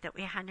any way that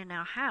we had in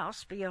our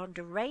house beyond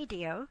a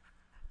radio.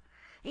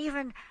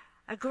 Even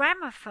a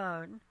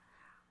gramophone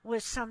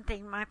was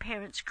something my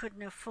parents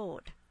couldn't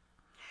afford.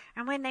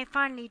 And when they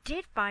finally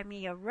did buy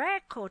me a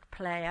record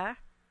player,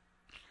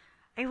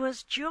 it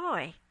was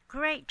joy,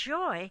 great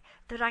joy,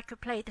 that I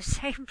could play the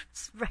same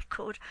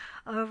record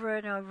over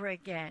and over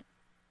again.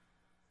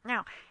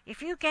 Now,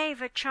 if you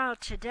gave a child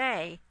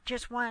today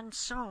just one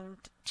song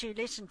to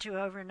listen to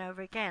over and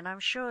over again, I'm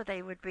sure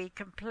they would be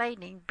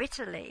complaining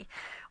bitterly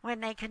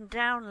when they can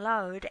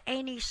download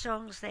any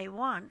songs they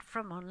want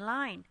from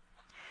online.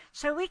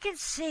 So we can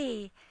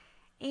see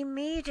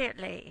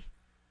immediately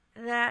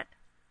that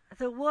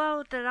the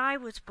world that I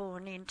was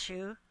born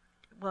into,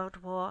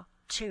 World War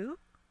II,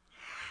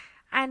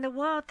 and the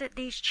world that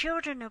these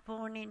children are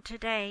born in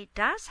today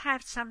does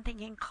have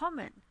something in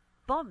common.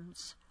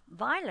 Bombs,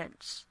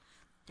 violence.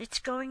 It's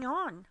going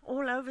on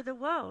all over the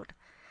world.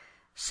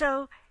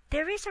 So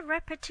there is a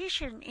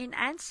repetition in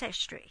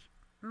ancestry.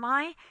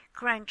 My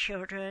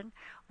grandchildren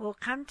will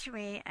come to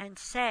me and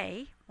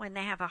say, when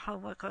they have a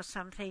homework or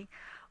something,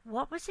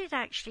 what was it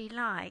actually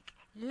like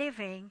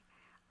living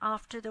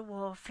after the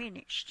war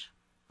finished?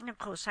 And of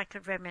course I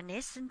could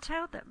reminisce and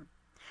tell them.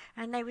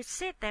 And they would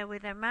sit there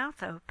with their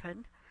mouth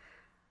open,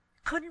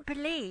 couldn't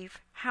believe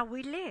how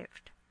we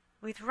lived,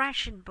 with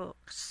ration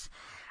books,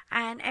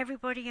 and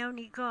everybody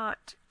only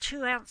got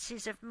 2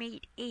 ounces of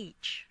meat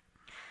each.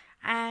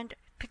 And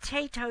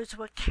potatoes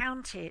were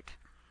counted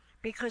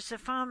because the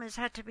farmers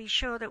had to be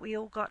sure that we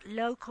all got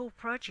local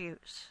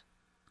produce.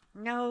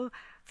 No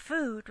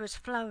food was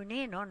flown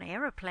in on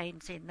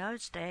aeroplanes in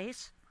those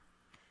days.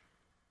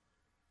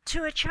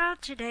 To a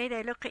child today,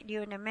 they look at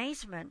you in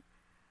amazement.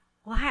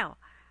 Wow!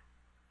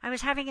 I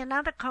was having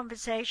another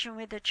conversation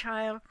with a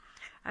child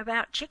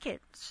about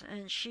chickens,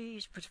 and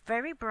she was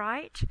very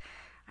bright.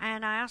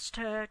 And I asked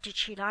her, did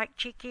she like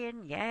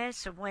chicken?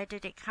 Yes. And where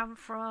did it come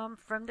from?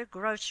 From the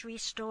grocery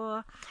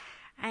store.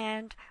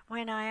 And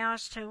when I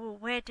asked her, well,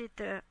 where did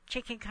the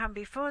chicken come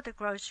before the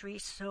grocery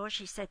store?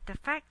 She said, the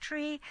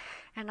factory.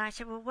 And I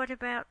said, well, what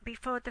about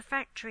before the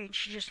factory? And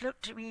she just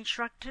looked at me and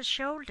shrugged her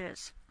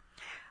shoulders.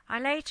 I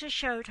later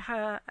showed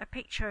her a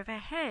picture of a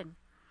hen.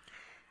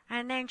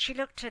 And then she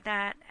looked at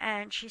that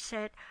and she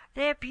said,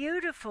 they're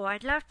beautiful.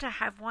 I'd love to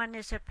have one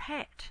as a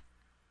pet.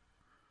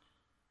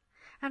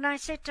 And I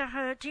said to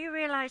her, do you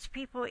realize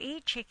people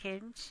eat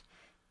chickens?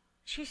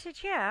 She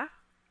said, yeah.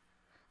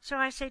 So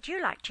I said,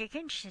 you like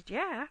chicken? She said,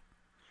 yeah.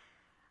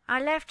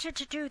 I left her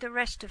to do the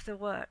rest of the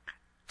work,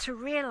 to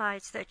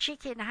realize that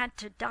chicken had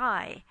to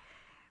die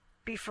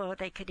before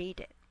they could eat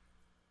it.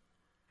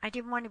 I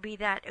didn't want to be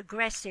that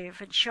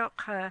aggressive and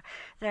shock her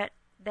that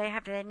they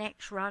have their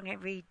necks wrung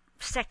every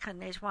second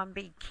there's one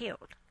being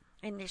killed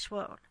in this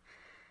world.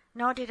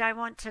 Nor did I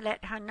want to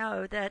let her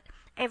know that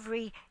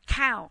every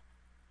cow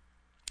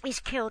is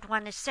killed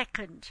 1 a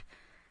second.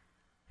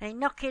 They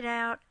knock it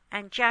out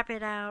and jab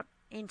it out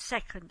in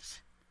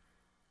seconds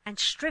and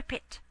strip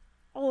it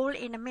all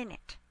in a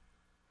minute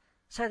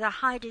so the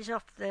hide is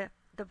off the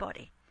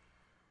body.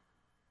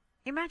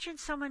 Imagine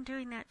someone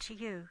doing that to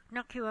you,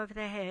 knock you over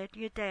the head,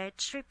 you're dead,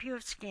 strip you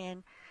of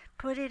skin,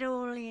 put it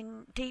all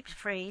in deep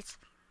freeze.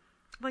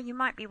 Well, you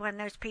might be one of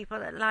those people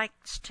that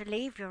likes to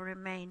leave your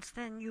remains,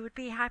 then you would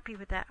be happy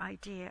with that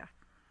idea.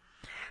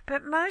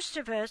 But most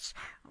of us,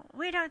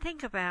 we don't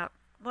think about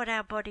what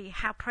our body,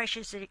 how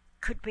precious it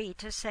could be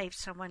to save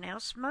someone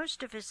else.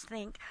 Most of us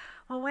think,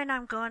 well, when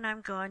I'm gone,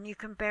 I'm gone. You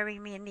can bury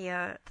me in the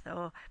earth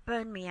or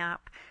burn me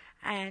up,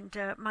 and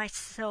my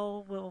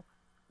soul will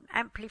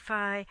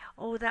amplify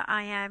all that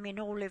I am in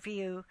all of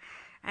you.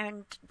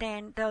 And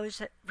then those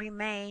that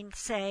remain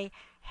say,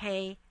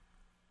 hey,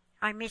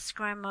 I miss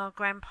grandma,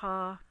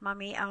 grandpa,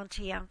 mummy,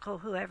 auntie, uncle,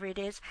 whoever it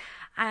is,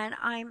 and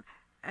I'm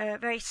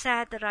very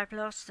sad that I've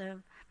lost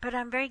them. But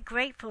I'm very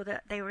grateful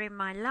that they were in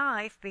my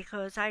life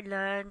because I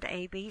learned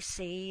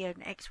ABC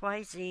and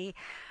XYZ,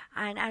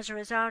 and as a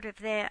result of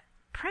their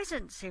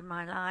presence in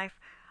my life,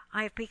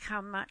 I've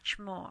become much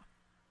more.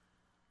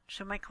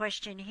 So my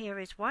question here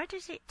is, why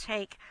does it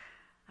take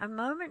a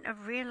moment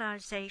of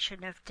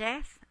realization of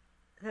death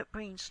that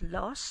brings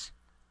loss?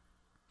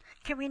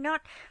 Can we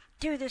not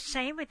do the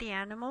same with the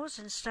animals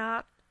and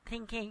start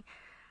thinking,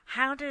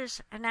 how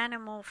does an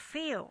animal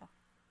feel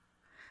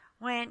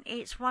when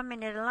it's 1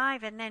 minute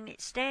alive and then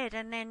it's dead,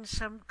 and then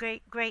some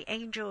great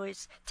angel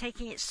is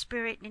taking its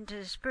spirit into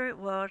the spirit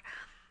world,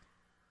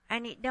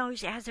 and it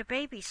knows it has a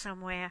baby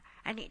somewhere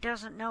and it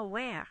doesn't know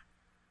where.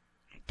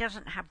 It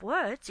doesn't have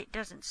words, it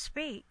doesn't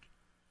speak.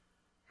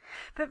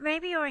 But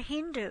maybe you're a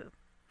Hindu,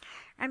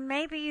 and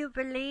maybe you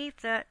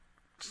believe that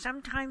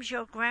sometimes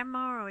your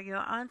grandma or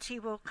your auntie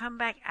will come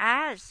back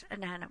as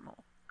an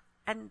animal,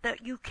 and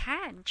that you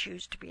can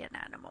choose to be an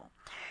animal.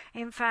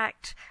 In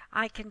fact,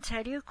 I can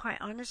tell you quite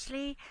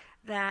honestly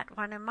that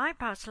one of my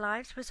past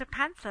lives was a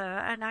panther,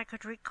 and I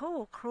could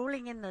recall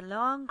crawling in the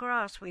long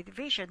grass with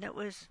vision that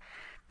was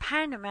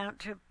paramount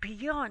to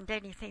beyond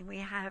anything we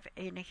have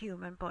in a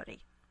human body.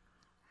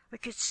 We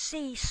could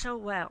see so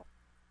well.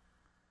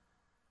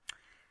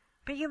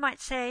 But you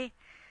might say,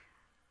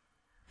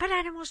 but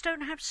animals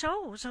don't have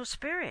souls or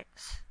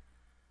spirits.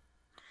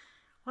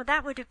 Well,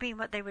 that would have been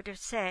what they would have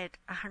said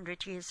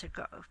 100 years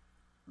ago.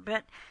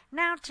 But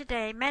now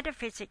today,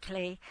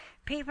 metaphysically,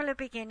 people are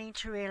beginning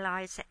to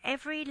realize that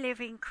every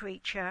living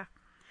creature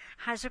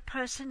has a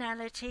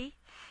personality,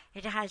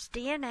 it has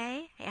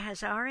DNA, it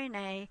has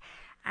RNA,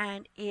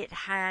 and it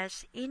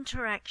has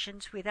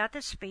interactions with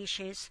other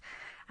species,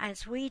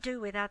 as we do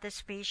with other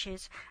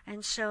species,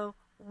 and so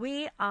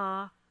we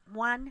are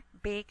one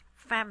big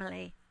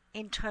family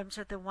in terms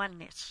of the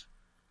oneness.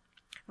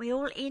 We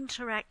all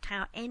interact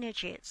our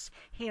energies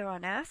here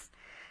on earth,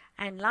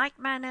 and like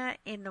manner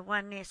in the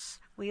oneness,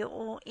 we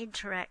all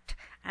interact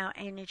our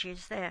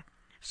energies there.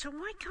 So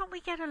why can't we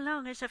get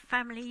along as a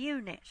family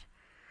unit?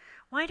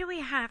 Why do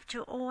we have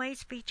to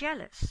always be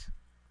jealous?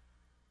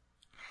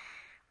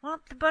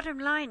 Well, the bottom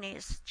line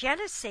is,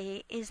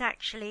 jealousy is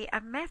actually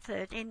a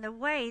method in the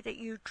way that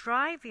you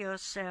drive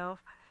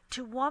yourself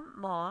to want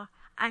more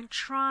and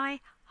try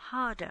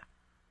harder.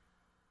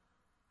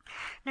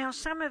 Now,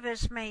 some of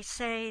us may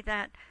say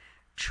that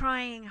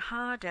trying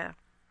harder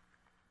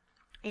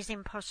is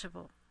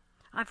impossible.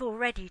 I've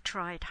already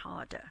tried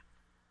harder.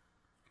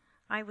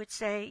 I would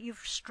say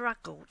you've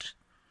struggled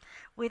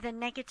with a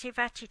negative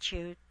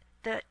attitude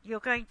that you're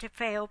going to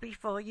fail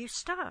before you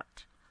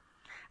start.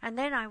 And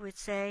then I would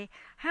say,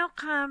 how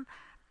come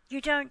you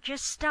don't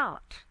just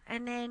start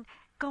and then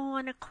go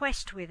on a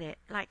quest with it?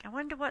 Like, I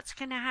wonder what's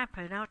going to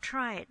happen. I'll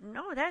try it. And,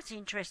 oh, that's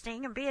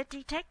interesting, and be a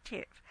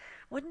detective.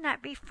 Wouldn't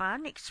that be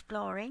fun,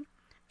 exploring,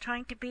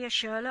 trying to be a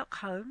Sherlock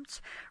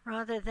Holmes,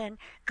 rather than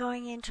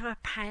going into a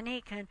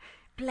panic and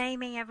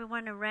blaming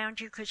everyone around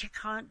you because you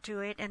can't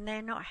do it and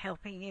they're not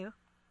helping you?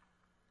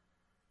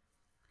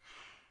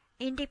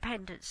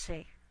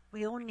 Independency.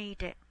 We all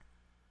need it.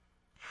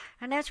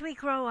 And as we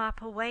grow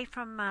up away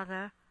from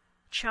mother,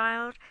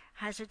 child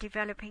has a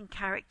developing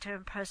character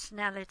and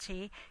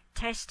personality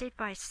tested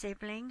by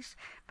siblings,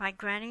 by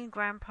granny and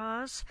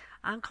grandpas,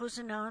 uncles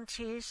and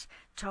aunties,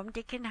 Tom,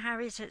 Dick and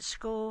Harrys at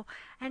school,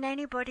 and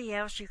anybody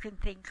else you can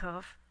think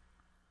of.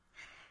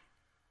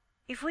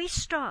 If we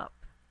stop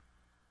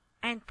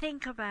and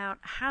think about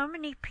how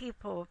many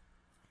people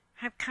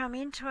have come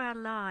into our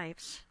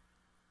lives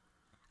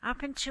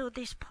up until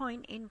this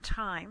point in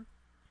time,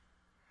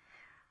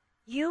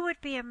 you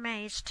would be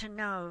amazed to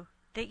know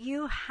that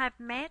you have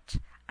met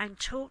and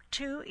talked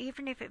to,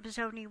 even if it was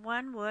only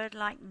one word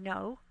like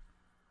no.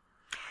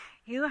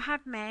 You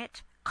have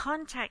met,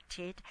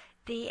 contacted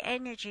the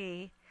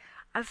energy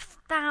of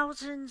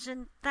thousands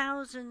and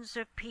thousands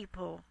of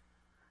people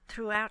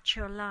throughout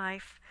your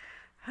life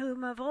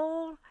whom have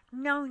all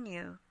known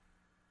you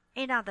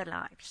in other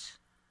lives,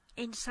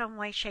 in some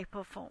way, shape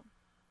or form.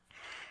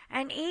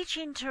 And each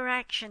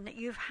interaction that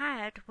you've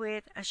had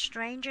with a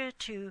stranger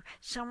to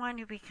someone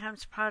who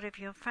becomes part of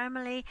your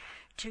family,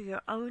 to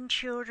your own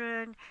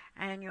children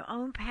and your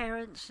own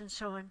parents and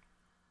so on,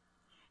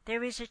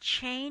 there is a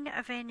chain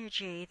of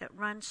energy that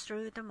runs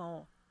through them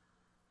all.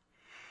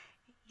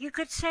 You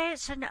could say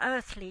it's an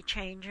earthly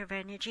change of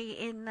energy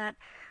in that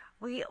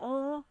we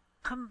all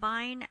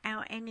combine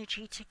our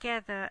energy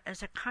together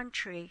as a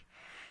country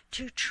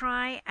to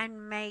try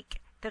and make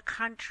the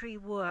country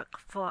work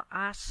for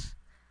us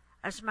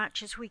as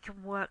much as we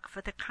can work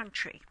for the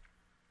country.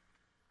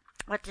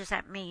 What does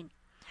that mean?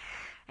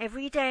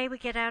 Every day we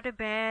get out of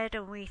bed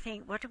and we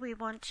think, what do we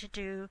want to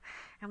do?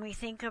 And we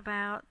think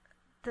about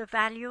the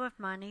value of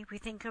money. We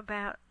think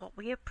about what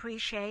we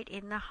appreciate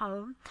in the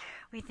home.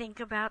 We think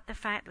about the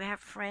fact we have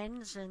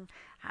friends and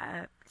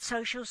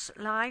social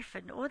life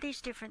and all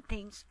these different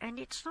things. And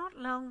it's not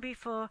long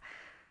before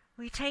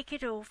we take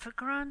it all for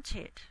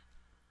granted.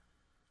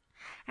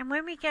 And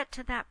when we get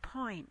to that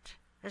point,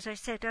 as I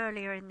said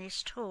earlier in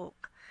this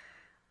talk,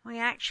 we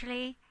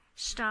actually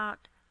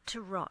start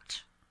to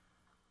rot.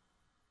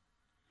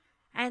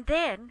 And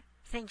then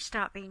things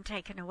start being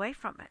taken away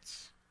from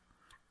us.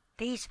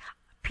 These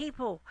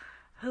people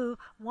who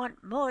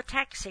want more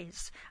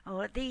taxes,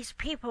 or these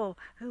people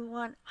who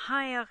want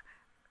higher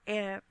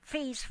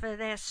fees for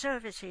their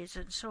services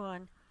and so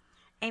on,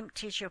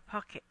 empties your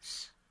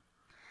pockets.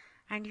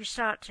 And you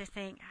start to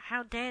think,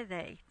 how dare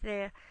they?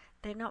 They're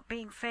not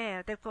being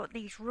fair. They've got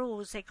these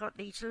rules, they've got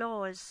these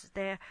laws,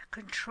 they're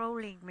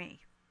controlling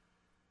me.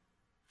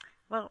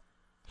 Well,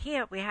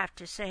 here we have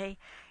to say,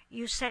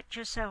 you set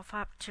yourself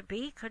up to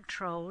be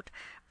controlled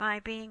by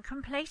being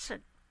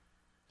complacent,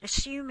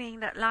 assuming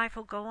that life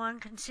will go on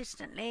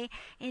consistently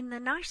in the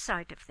nice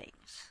side of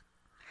things.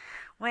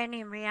 When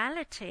in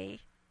reality,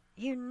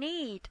 you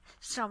need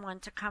someone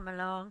to come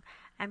along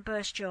and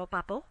burst your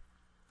bubble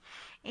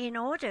in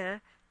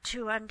order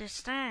to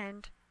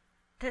understand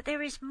that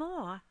there is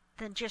more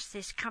than just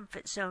this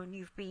comfort zone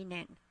you've been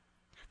in.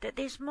 That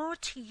there's more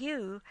to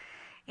you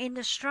in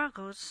the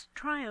struggles,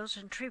 trials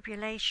and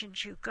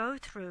tribulations you go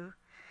through.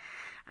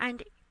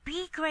 And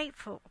be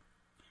grateful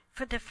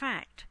for the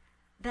fact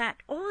that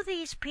all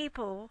these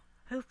people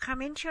who've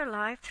come into your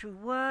life through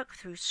work,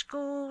 through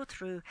school,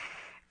 through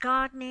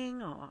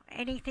gardening or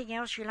anything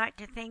else you like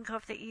to think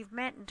of that you've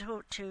met and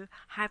talked to,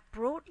 have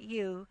brought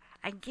you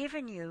and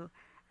given you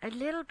a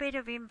little bit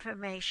of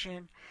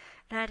information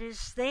that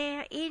is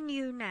there in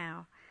you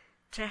now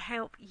to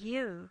help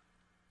you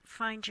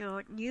find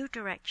your new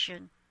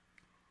direction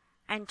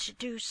and to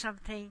do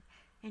something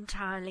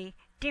entirely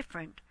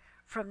different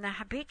from the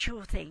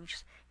habitual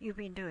things you've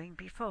been doing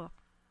before.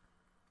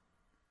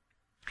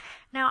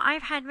 Now,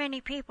 I've had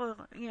many people,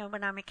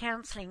 when I'm a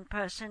counseling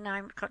person,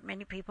 I've got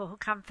many people who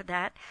come for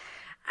that.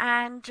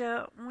 And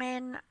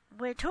when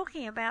we're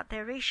talking about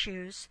their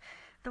issues,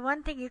 the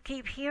one thing you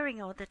keep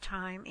hearing all the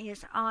time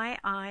is I.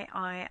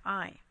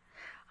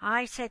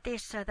 I said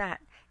this or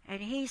that,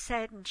 and he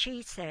said and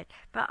she said,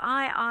 but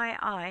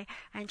I,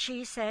 and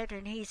she said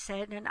and he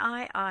said, and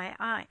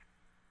I.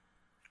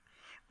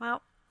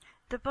 Well,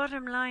 the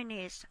bottom line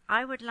is,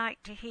 I would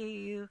like to hear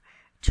you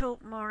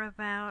talk more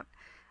about,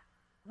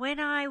 when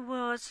I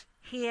was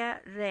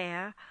here,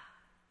 there,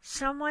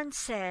 someone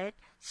said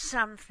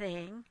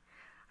something,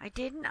 I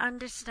didn't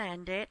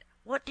understand it,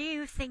 what do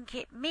you think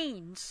it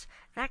means?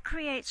 That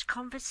creates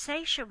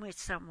conversation with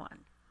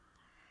someone.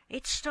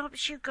 It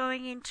stops you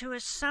going into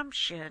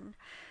assumption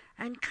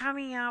and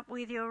coming up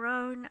with your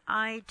own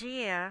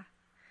idea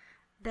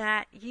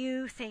that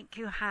you think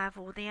you have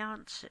all the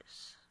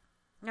answers.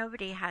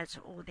 Nobody has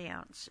all the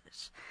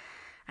answers.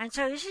 And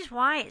so this is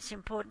why it's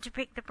important to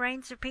pick the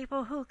brains of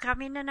people who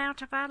come in and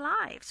out of our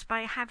lives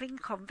by having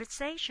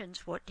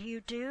conversations. What do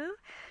you do?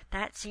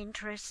 That's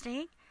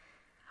interesting.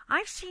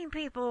 I've seen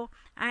people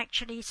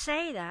actually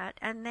say that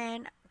and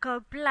then go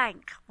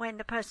blank when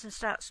the person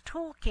starts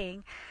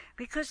talking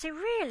because they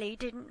really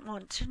didn't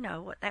want to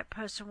know what that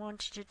person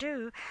wanted to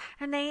do,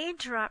 and they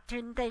interrupt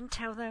and then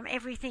tell them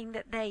everything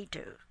that they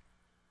do.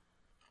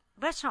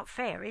 That's not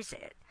fair, is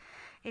it?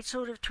 It's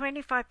sort of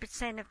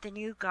 25% of the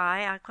new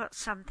guy, I've got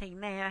something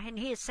there, and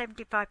here's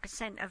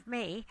 75% of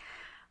me.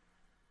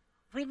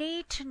 We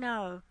need to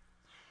know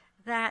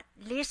that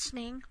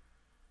listening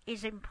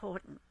is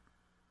important.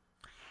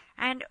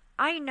 And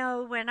I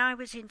know when I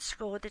was in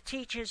school, the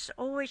teachers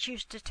always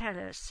used to tell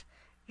us,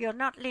 you're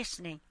not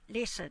listening,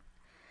 listen.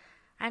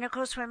 And of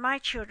course, when my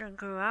children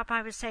grew up,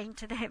 I was saying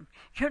to them,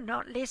 you're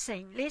not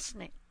listening.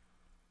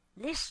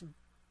 Listen.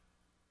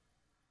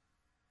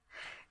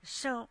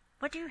 So,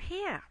 what do you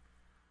hear?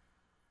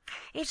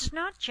 It's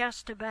not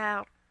just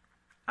about,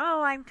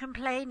 oh, I'm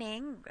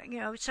complaining,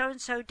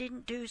 so-and-so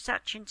didn't do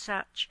such and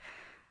such.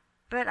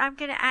 But I'm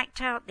going to act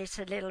out this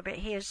a little bit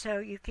here so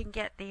you can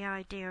get the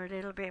idea a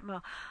little bit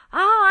more.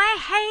 Oh,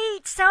 I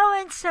hate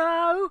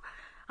so-and-so.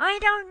 I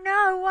don't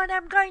know what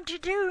I'm going to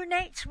do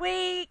next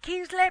week.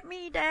 He's let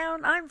me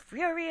down. I'm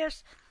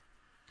furious.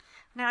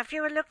 Now, if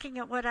you were looking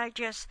at what I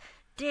just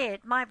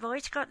did, my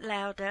voice got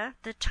louder.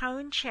 The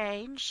tone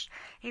changed.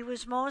 It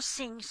was more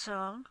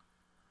sing-song.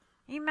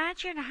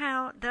 Imagine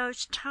how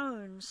those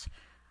tones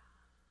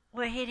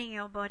were hitting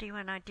your body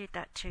when I did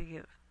that to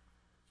you.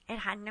 It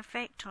had an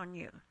effect on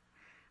you.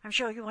 I'm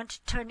sure you want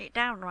to turn it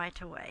down right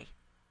away.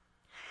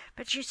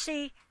 But you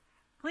see,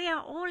 we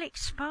are all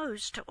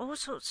exposed to all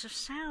sorts of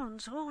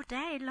sounds all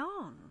day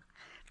long.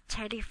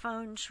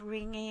 Telephones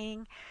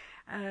ringing,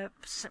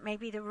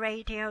 maybe the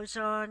radio's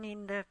on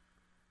in the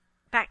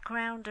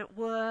background at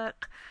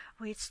work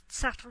with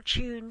subtle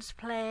tunes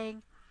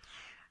playing.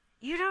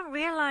 you don't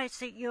realize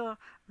that your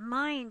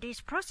mind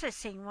is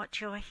processing what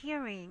you're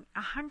hearing,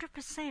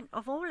 100%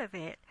 of all of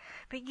it,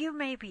 but you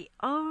may be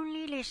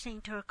only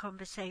listening to a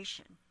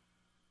conversation.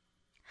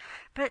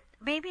 But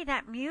maybe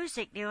that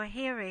music you're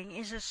hearing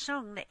is a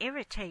song that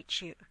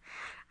irritates you,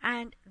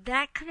 and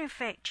that can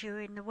affect you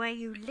in the way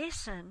you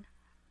listen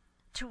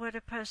to what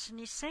a person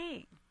is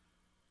saying.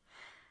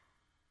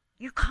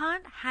 You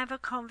can't have a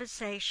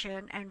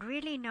conversation and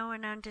really know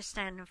and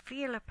understand and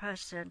feel a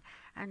person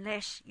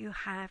unless you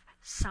have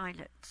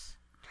silence.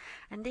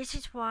 And this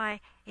is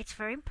why it's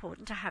very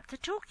important to have the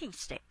talking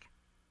stick.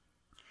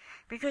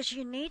 Because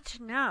you need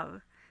to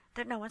know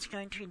that no one's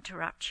going to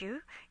interrupt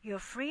you. You're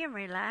free and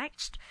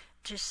relaxed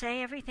to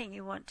say everything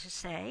you want to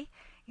say.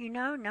 You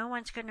know no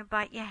one's going to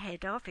bite your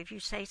head off if you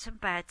say some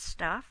bad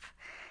stuff,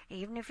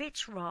 even if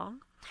it's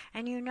wrong.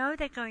 And you know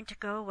they're going to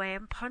go away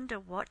and ponder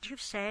what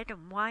you've said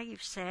and why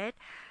you've said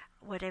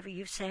whatever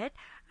you've said,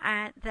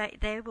 and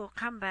they will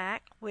come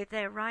back with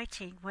their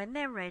writing when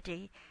they're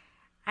ready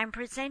and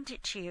present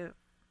it to you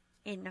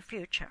in the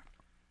future.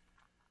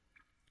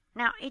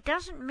 Now, it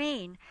doesn't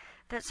mean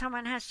that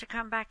someone has to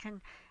come back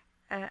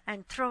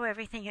and throw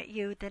everything at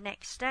you the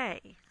next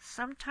day.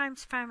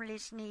 Sometimes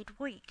families need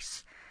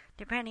weeks,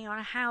 depending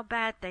on how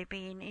bad they've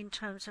been in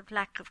terms of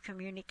lack of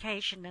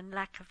communication and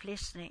lack of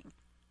listening.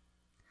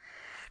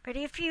 But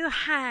if you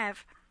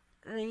have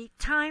the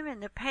time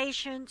and the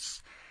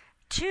patience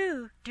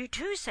to do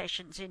 2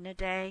 sessions in a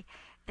day,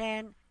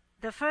 then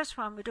the first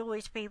one would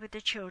always be with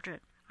the children.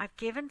 I've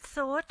given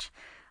thought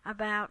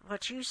about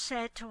what you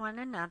said to one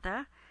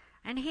another,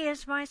 and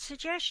here's my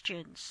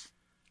suggestions.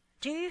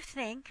 Do you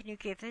think, and you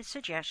give the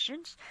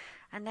suggestions,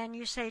 and then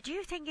you say, do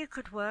you think you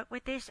could work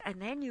with this?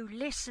 And then you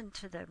listen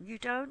to them. You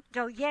don't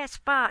go, yes,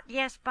 but,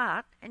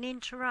 and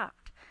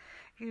interrupt.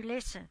 You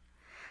listen.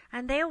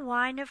 And they'll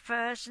whine at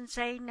first and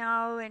say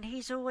no, and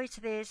he's always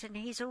this, and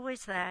he's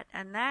always that.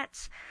 And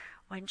that's,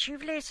 once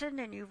you've listened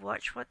and you've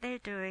watched what they're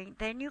doing,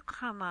 then you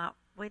come up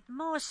with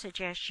more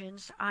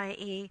suggestions,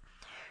 i.e.,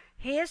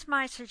 here's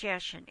my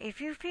suggestion.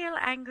 If you feel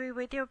angry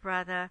with your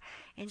brother,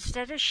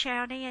 instead of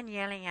shouting and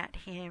yelling at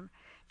him,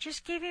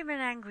 just give him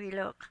an angry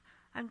look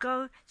and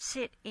go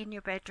sit in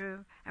your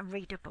bedroom and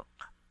read a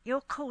book.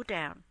 You'll cool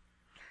down.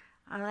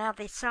 On the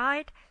other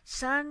side,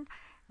 son,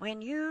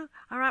 when you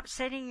are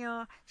upsetting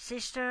your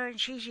sister and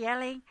she's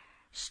yelling,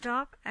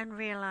 stop and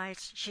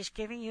realize she's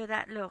giving you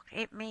that look.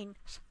 It means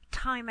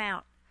time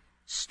out.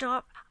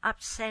 Stop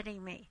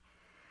upsetting me.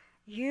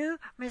 You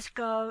must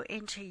go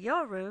into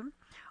your room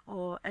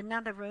or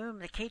another room,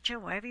 the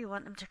kitchen, wherever you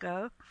want them to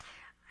go,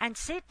 and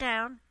sit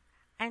down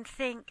and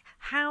think,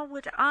 how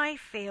would I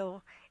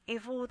feel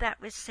if all that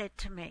was said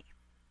to me?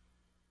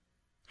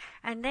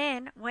 And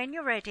then, when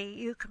you're ready,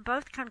 you can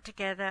both come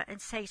together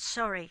and say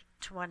sorry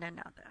to one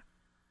another.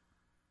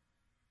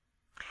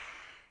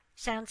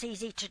 Sounds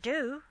easy to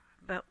do,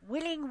 but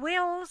willing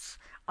wills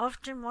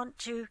often want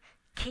to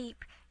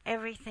keep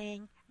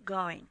everything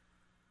going.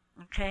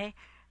 Okay?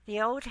 The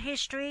old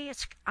history,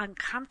 as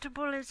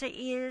uncomfortable as it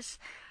is,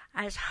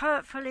 as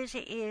hurtful as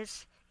it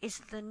is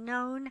the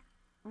known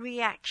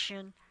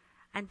reaction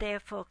and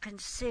therefore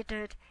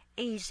considered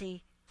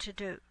easy to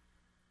do.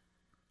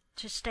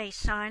 To stay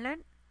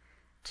silent,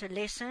 to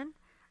listen,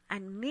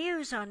 and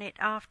muse on it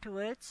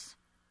afterwards.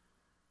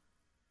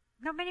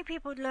 Not many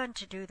people learn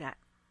to do that.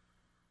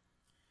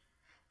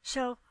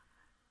 So,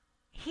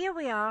 here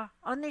we are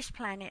on this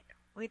planet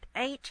with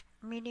 8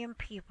 million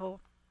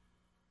people,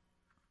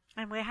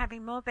 and we're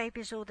having more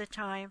babies all the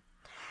time,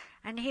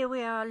 and here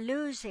we are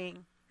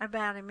losing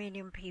about 1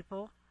 million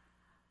people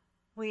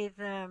with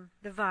the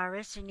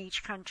virus in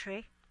each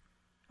country.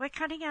 We're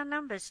cutting our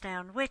numbers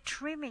down. We're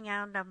trimming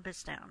our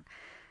numbers down.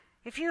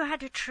 If you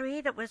had a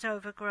tree that was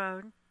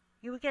overgrown,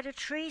 you would get a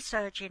tree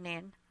surgeon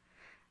in,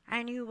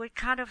 and you would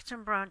cut off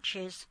some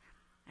branches,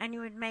 and you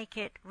would make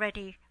it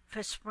ready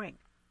for spring.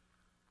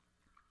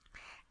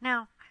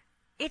 Now,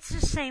 it's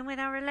the same with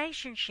our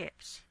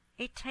relationships.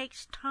 It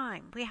takes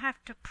time. We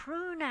have to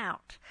prune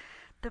out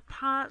the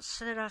parts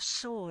that are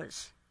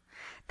sores,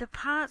 the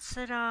parts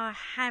that are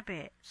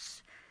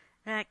habits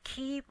that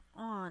keep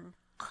on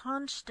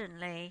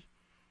constantly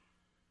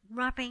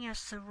rubbing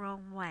us the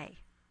wrong way.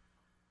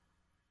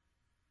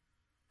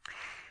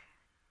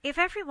 If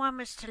everyone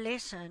was to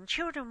listen,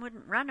 children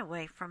wouldn't run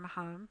away from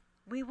home.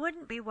 We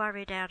wouldn't be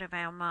worried out of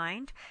our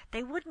mind.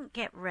 They wouldn't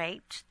get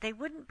raped. They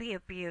wouldn't be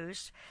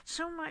abused.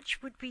 So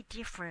much would be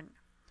different.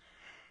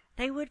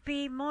 They would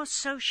be more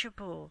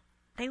sociable.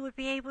 They would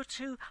be able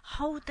to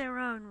hold their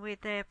own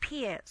with their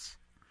peers.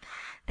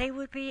 They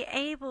would be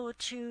able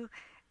to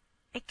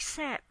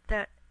accept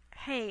that,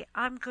 hey,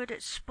 I'm good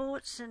at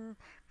sports and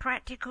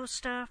practical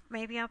stuff.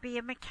 Maybe I'll be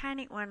a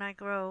mechanic when I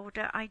grow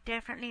older. I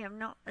definitely am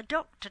not a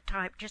doctor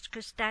type just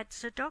because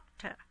Dad's a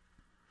doctor.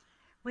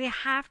 We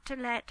have to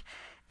let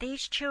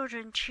these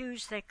children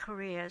choose their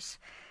careers.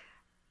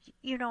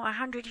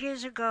 100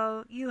 years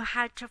ago, you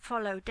had to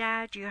follow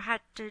Dad. You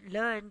had to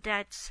learn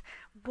Dad's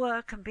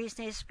work and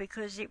business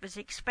because it was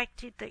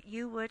expected that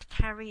you would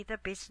carry the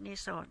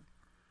business on.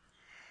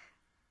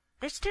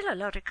 There's still a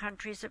lot of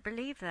countries that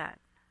believe that.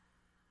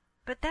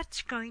 But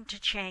that's going to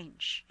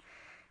change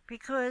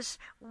because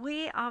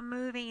we are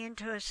moving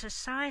into a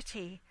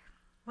society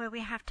where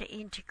we have to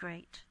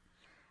integrate.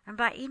 And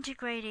by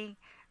integrating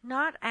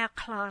not our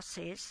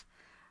classes,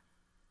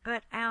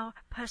 but our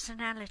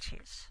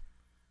personalities.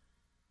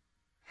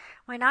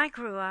 When I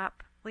grew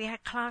up, we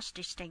had class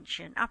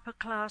distinction, upper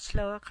class,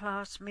 lower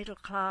class, middle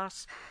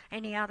class,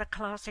 any other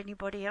class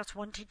anybody else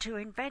wanted to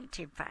invent,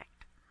 in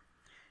fact.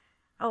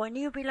 Oh, and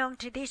you belong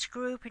to this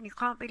group and you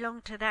can't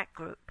belong to that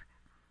group.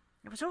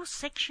 It was all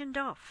sectioned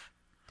off.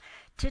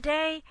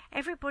 Today,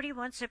 everybody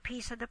wants a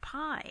piece of the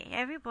pie.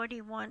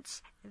 Everybody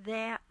wants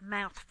their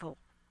mouthful.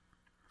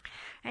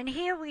 And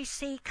here we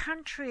see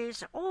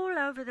countries all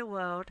over the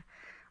world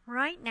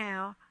right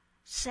now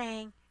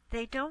saying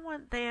they don't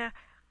want their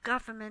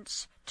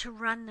governments to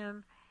run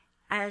them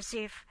as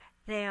if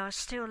they are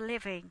still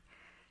living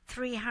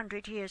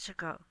 300 years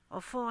ago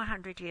or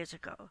 400 years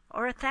ago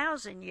or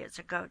 1,000 years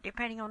ago,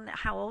 depending on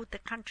how old the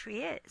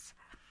country is.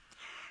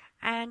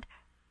 And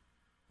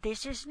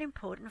this is an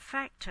important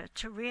factor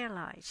to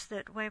realize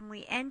that when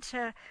we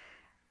enter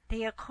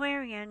the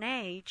Aquarian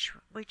age,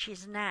 which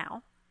is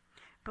now,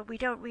 but we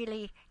don't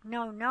really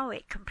know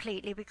it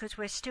completely because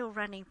we're still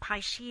running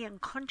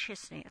Piscean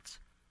consciousness.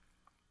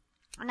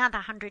 Another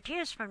 100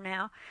 years from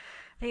now,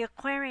 the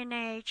Aquarian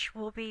age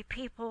will be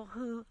people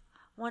who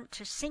want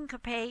to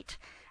syncopate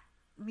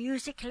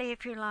musically,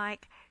 if you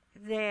like,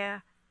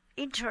 their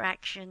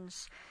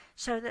interactions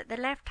so that the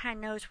left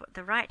hand knows what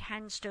the right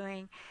hand's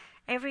doing.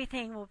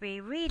 Everything will be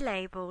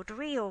relabeled,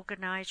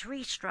 reorganized,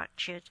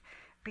 restructured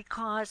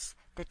because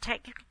the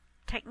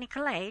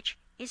technical age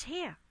is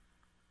here.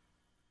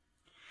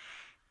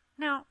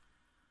 Now,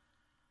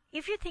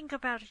 if you think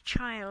about a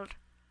child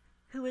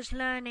who was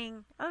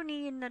learning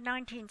only in the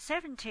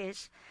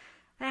 1970s,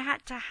 they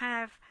had to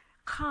have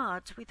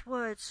cards with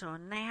words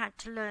on. They had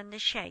to learn the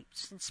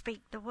shapes and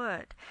speak the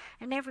word.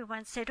 And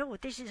everyone said, oh,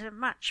 this is a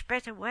much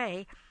better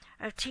way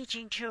of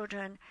teaching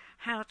children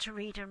how to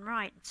read and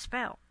write and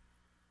spell.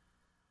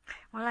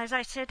 Well, as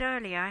I said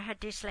earlier, I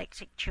had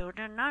dyslexic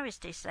children and I was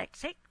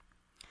dyslexic.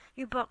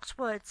 You box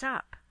words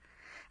up.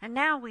 And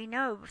now we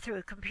know through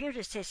a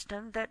computer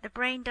system that the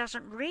brain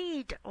doesn't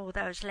read all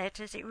those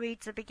letters. It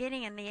reads the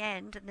beginning and the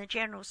end and the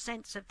general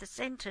sense of the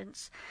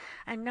sentence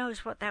and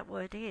knows what that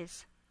word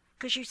is.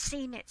 Because you've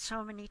seen it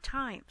so many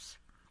times.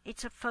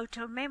 It's a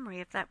photo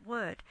memory of that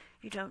word.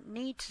 You don't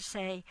need to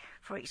say,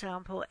 for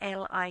example,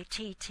 Little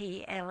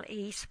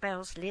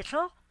spells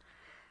little.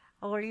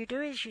 All you do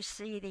is you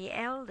see the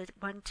L, the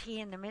one T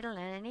in the middle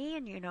and an E,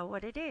 and you know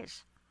what it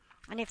is.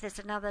 And if there's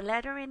another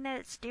letter in there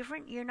that's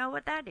different, you know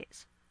what that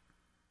is.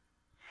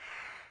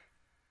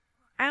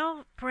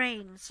 Our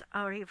brains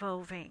are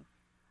evolving.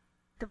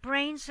 The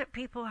brains that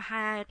people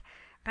had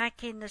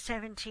back in the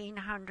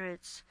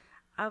 1700s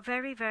are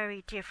very,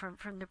 very different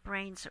from the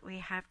brains that we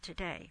have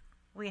today.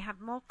 We have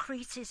more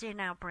creases in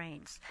our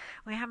brains.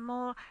 We have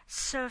more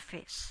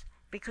surface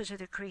because of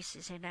the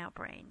creases in our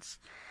brains.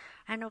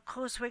 And of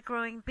course we're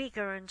growing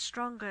bigger and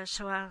stronger,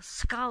 so our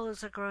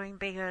skulls are growing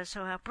bigger,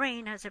 so our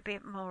brain has a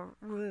bit more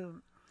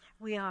room.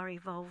 We are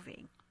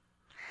evolving.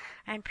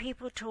 And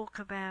people talk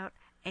about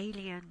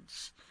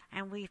aliens,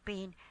 and we've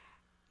been,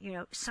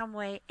 some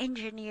way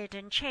engineered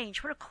and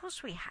changed. Well, of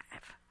course we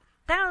have.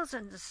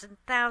 Thousands and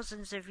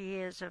thousands of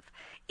years, of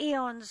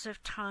eons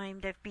of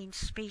time, there have been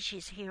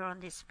species here on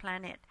this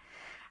planet.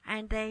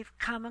 And they've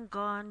come and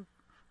gone,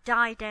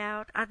 died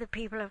out, other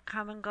people have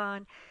come and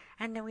gone,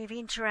 and then we've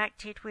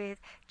interacted with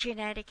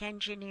genetic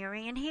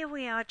engineering. And here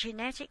we are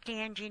genetically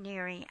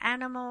engineering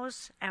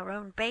animals, our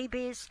own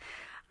babies.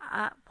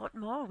 What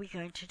more are we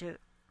going to do?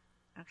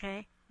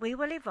 Okay? We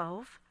will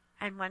evolve,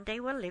 and one day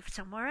we'll live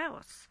somewhere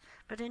else.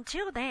 But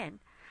until then,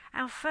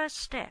 our first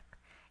step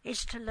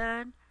is to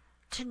learn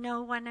to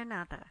know one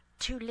another,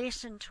 to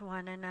listen to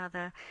one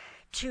another,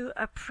 to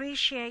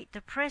appreciate the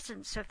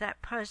presence of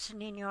that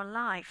person in your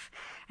life,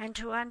 and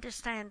to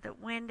understand that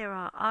when there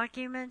are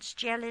arguments,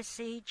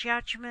 jealousy,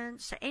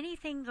 judgments,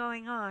 anything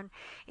going on,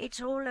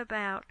 it's all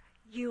about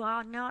you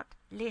are not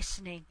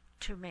listening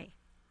to me.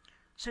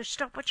 So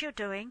stop what you're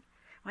doing.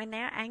 When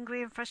they're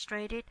angry and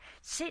frustrated,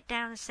 sit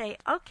down and say,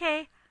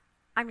 okay,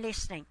 I'm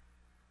listening.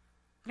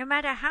 No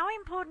matter how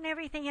important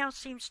everything else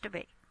seems to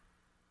be.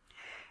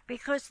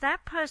 Because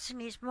that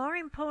person is more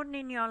important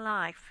in your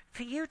life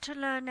for you to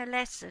learn a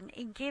lesson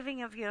in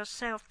giving of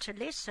yourself to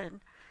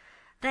listen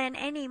than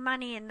any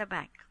money in the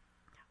bank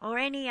or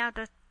any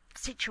other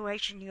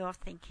situation you're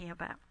thinking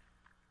about.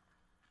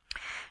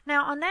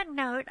 Now, on that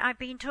note, I've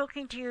been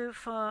talking to you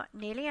for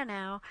nearly an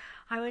hour.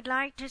 I would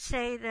like to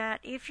say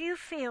that if you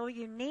feel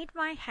you need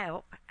my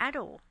help at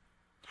all,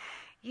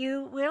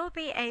 you will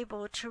be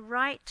able to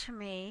write to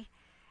me.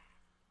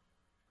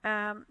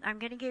 I'm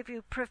going to give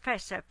you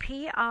Professor,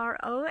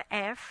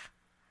 P-R-O-F,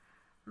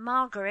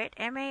 Margaret,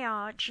 M-A-R-G-A-R-E-T,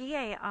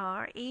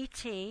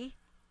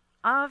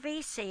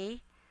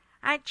 R-V-C,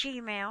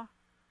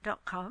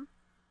 @gmail.com.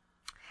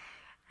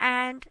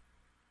 And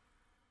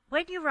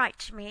when you write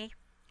to me,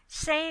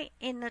 say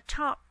in the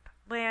top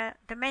where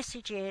the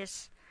message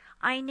is,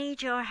 I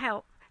need your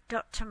help,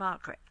 Dr.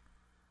 Margaret.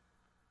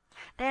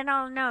 Then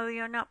I'll know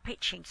you're not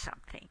pitching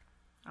something.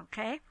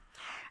 Okay?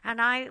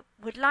 And I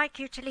would like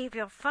you to leave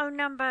your phone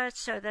number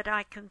so that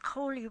I can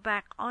call you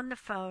back on the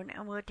phone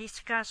and we'll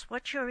discuss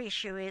what your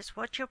issue is,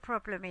 what your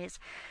problem is,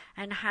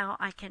 and how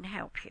I can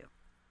help you.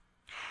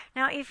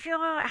 Now, if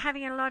you're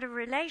having a lot of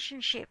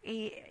relationship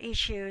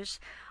issues,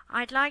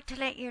 I'd like to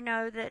let you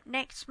know that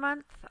next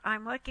month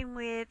I'm working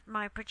with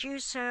my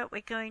producer.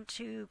 We're going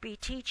to be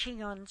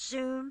teaching on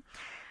Zoom,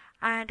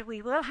 and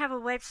we will have a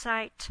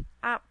website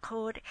up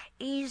called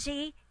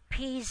Easy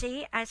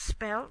Peasy as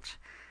spelt,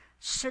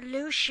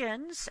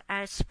 Solutions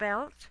as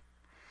spelt,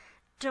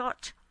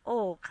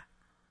 .org.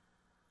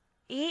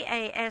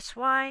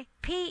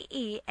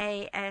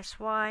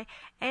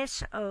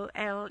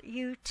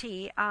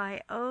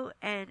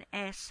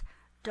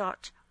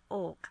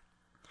 EASYPEASYSOLUTIONS.org.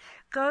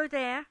 Go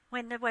there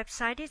when the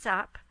website is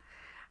up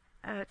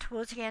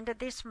towards the end of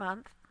this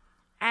month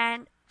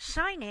and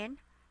sign in.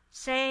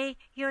 Say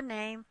your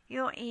name,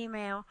 your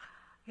email,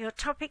 your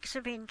topics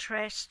of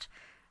interest,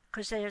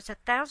 because there's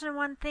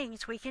 1,001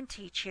 things we can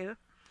teach you.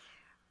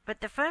 But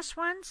the first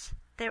ones,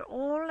 they're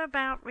all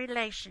about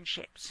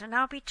relationships. And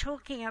I'll be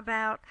talking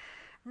about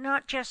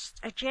not just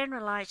a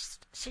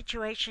generalized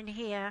situation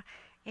here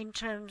in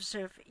terms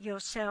of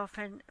yourself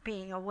and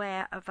being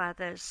aware of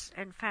others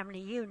and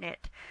family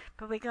unit,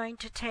 but we're going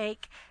to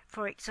take,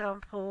 for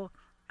example,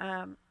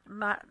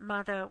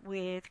 mother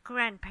with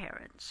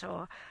grandparents,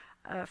 or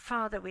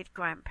father with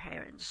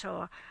grandparents,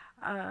 or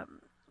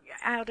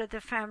out of the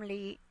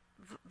family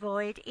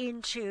void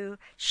into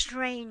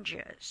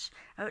strangers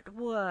at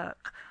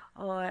work,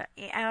 or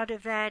out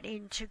of that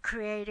into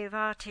creative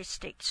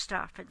artistic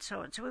stuff and so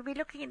on. So we'll be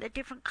looking at the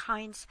different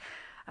kinds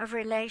of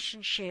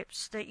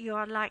relationships that you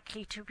are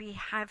likely to be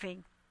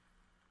having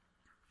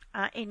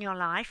in your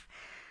life,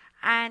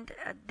 and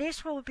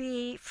this will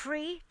be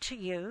free to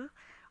you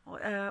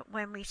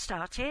when we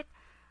start it.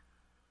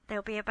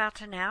 There'll be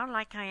about an hour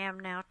like I am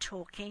now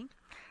talking,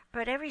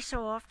 but every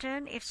so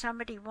often if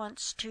somebody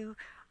wants to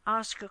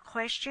ask a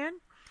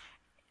question,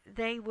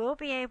 they will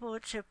be able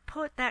to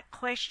put that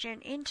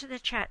question into the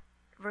chat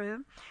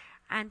room,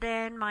 and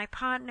then my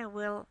partner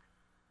will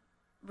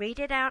read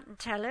it out and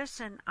tell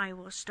us, and I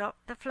will stop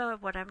the flow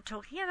of what I'm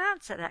talking and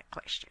answer that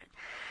question.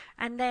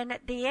 And then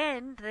at the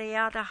end, the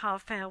other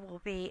half hour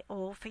will be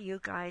all for you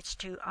guys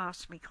to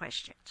ask me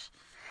questions.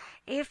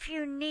 If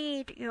you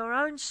need your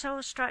own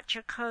soul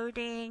structure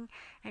coding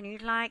and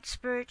you'd like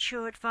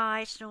spiritual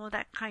advice and all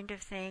that kind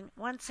of thing,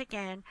 once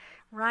again,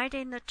 right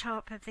in the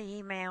top of the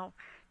email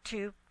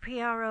to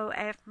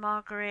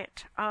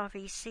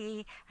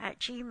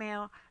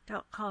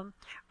profmargaretrvc@gmail.com,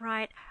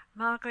 write,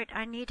 Margaret,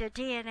 I need a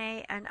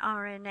DNA and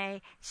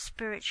RNA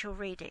spiritual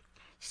reading.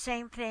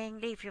 Same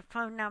thing, leave your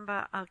phone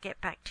number, I'll get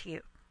back to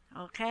you.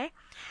 Okay?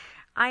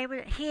 I'm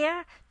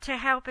here to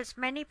help as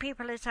many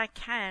people as I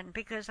can,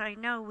 because I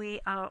know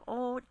we are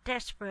all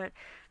desperate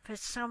for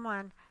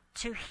someone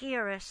to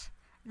hear us,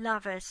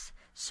 love us,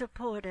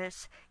 support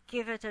us,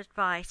 give us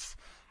advice,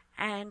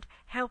 and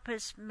help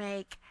us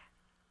make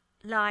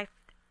life,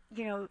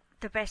 the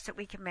best that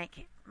we can make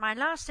it. My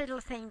last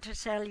little thing to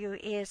tell you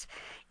is,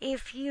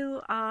 if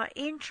you are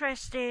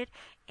interested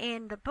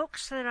in the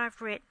books that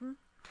I've written,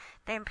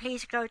 then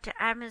please go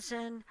to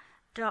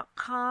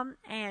Amazon.com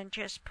and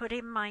just put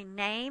in my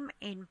name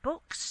in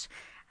books,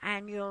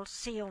 and you'll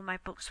see all my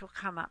books will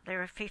come up.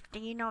 There are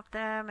 15 of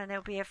them, and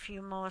there'll be a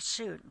few more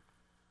soon.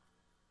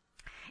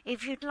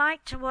 If you'd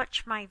like to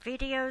watch my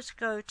videos,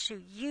 go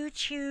to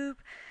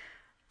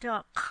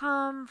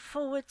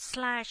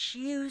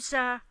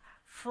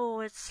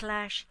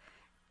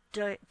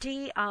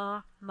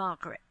youtube.com/user/Dr.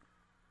 Margaret.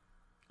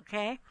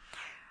 Okay?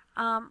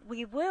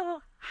 We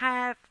will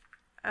have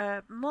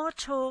more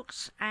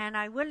talks, and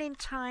I will in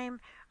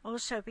time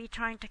also be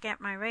trying to get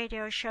my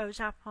radio shows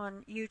up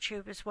on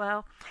YouTube as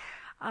well.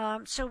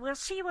 So we'll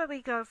see where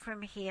we go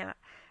from here.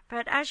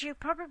 But as you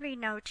probably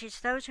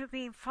noticed, those who've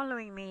been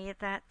following me,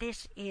 that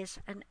this is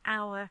an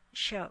hour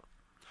show.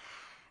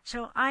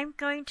 So I'm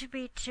going to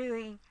be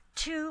doing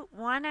 2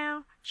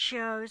 one-hour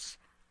shows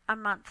a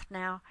month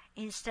now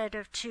instead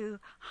of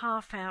 2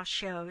 half-hour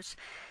shows.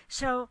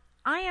 So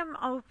I am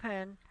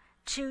open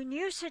to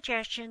new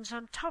suggestions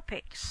on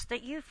topics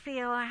that you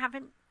feel I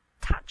haven't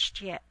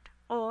touched yet,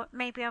 or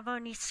maybe I've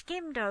only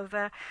skimmed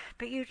over,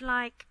 but you'd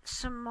like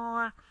some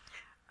more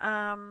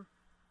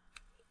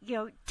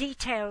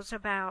details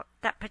about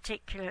that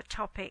particular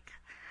topic.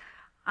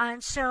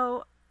 And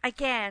so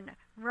again,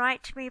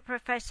 write to me,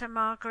 Professor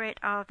Margaret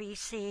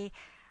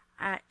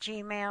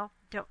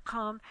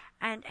RVC@gmail.com,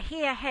 and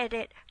here head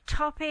it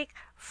topic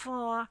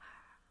for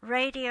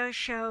radio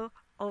show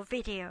or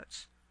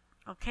videos.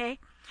 Okay?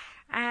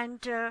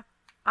 And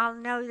I'll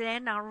know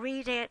then, I'll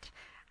read it,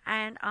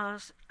 and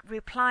I'll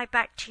reply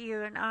back to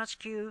you and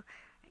ask you,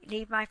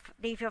 leave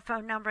your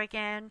phone number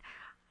again,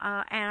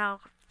 and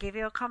I'll give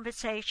you a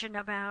conversation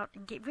about,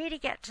 and really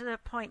get to the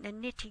point, the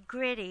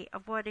nitty-gritty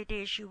of what it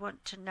is you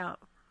want to know.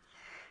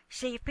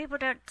 See, if people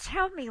don't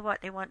tell me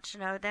what they want to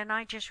know, then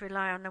I just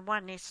rely on the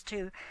oneness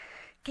to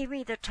give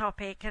me the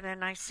topic, and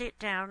then I sit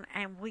down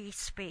and we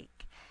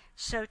speak.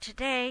 So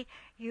today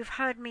you've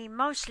heard me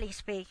mostly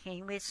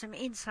speaking with some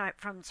insight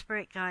from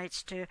spirit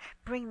guides to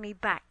bring me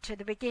back to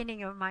the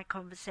beginning of my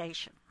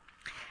conversation.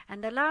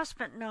 And the last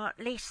but not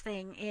least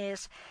thing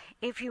is,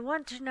 if you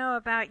want to know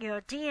about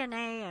your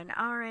DNA and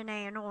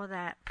RNA and all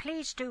that,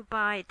 please do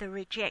buy The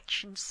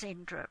Rejection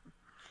Syndrome.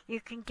 You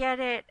can get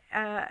it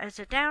as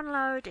a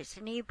download. It's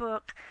an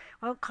ebook,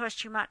 won't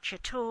cost you much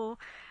at all.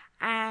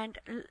 And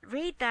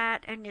read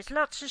that, and there's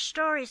lots of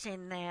stories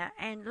in there.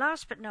 And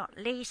last but not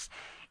least,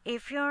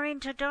 if you're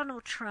into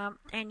Donald Trump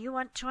and you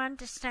want to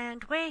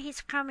understand where he's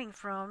coming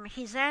from,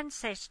 his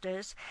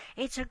ancestors,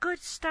 it's a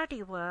good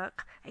study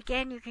work.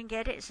 Again, you can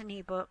get it as an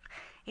ebook.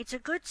 It's a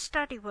good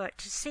study work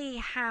to see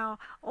how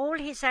all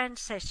his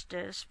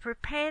ancestors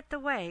prepared the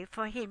way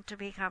for him to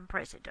become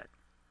president.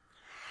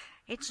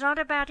 It's not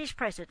about his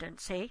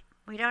presidency.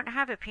 We don't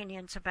have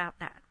opinions about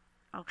that.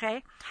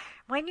 Okay?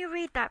 When you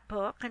read that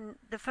book, and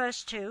the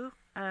first two,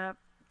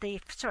 the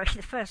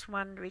first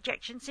one,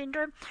 Rejection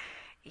Syndrome,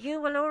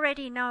 you will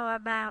already know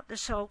about the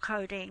soul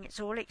coding. It's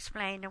all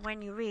explained. And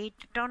when you read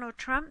Donald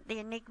Trump, The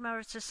Enigma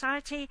of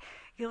Society,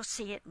 you'll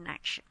see it in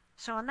action.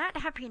 So on that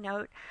happy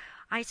note,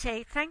 I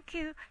say thank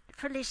you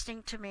for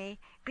listening to me.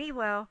 Be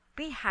well,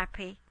 be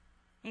happy,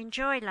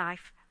 enjoy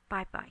life.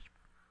 Bye-bye.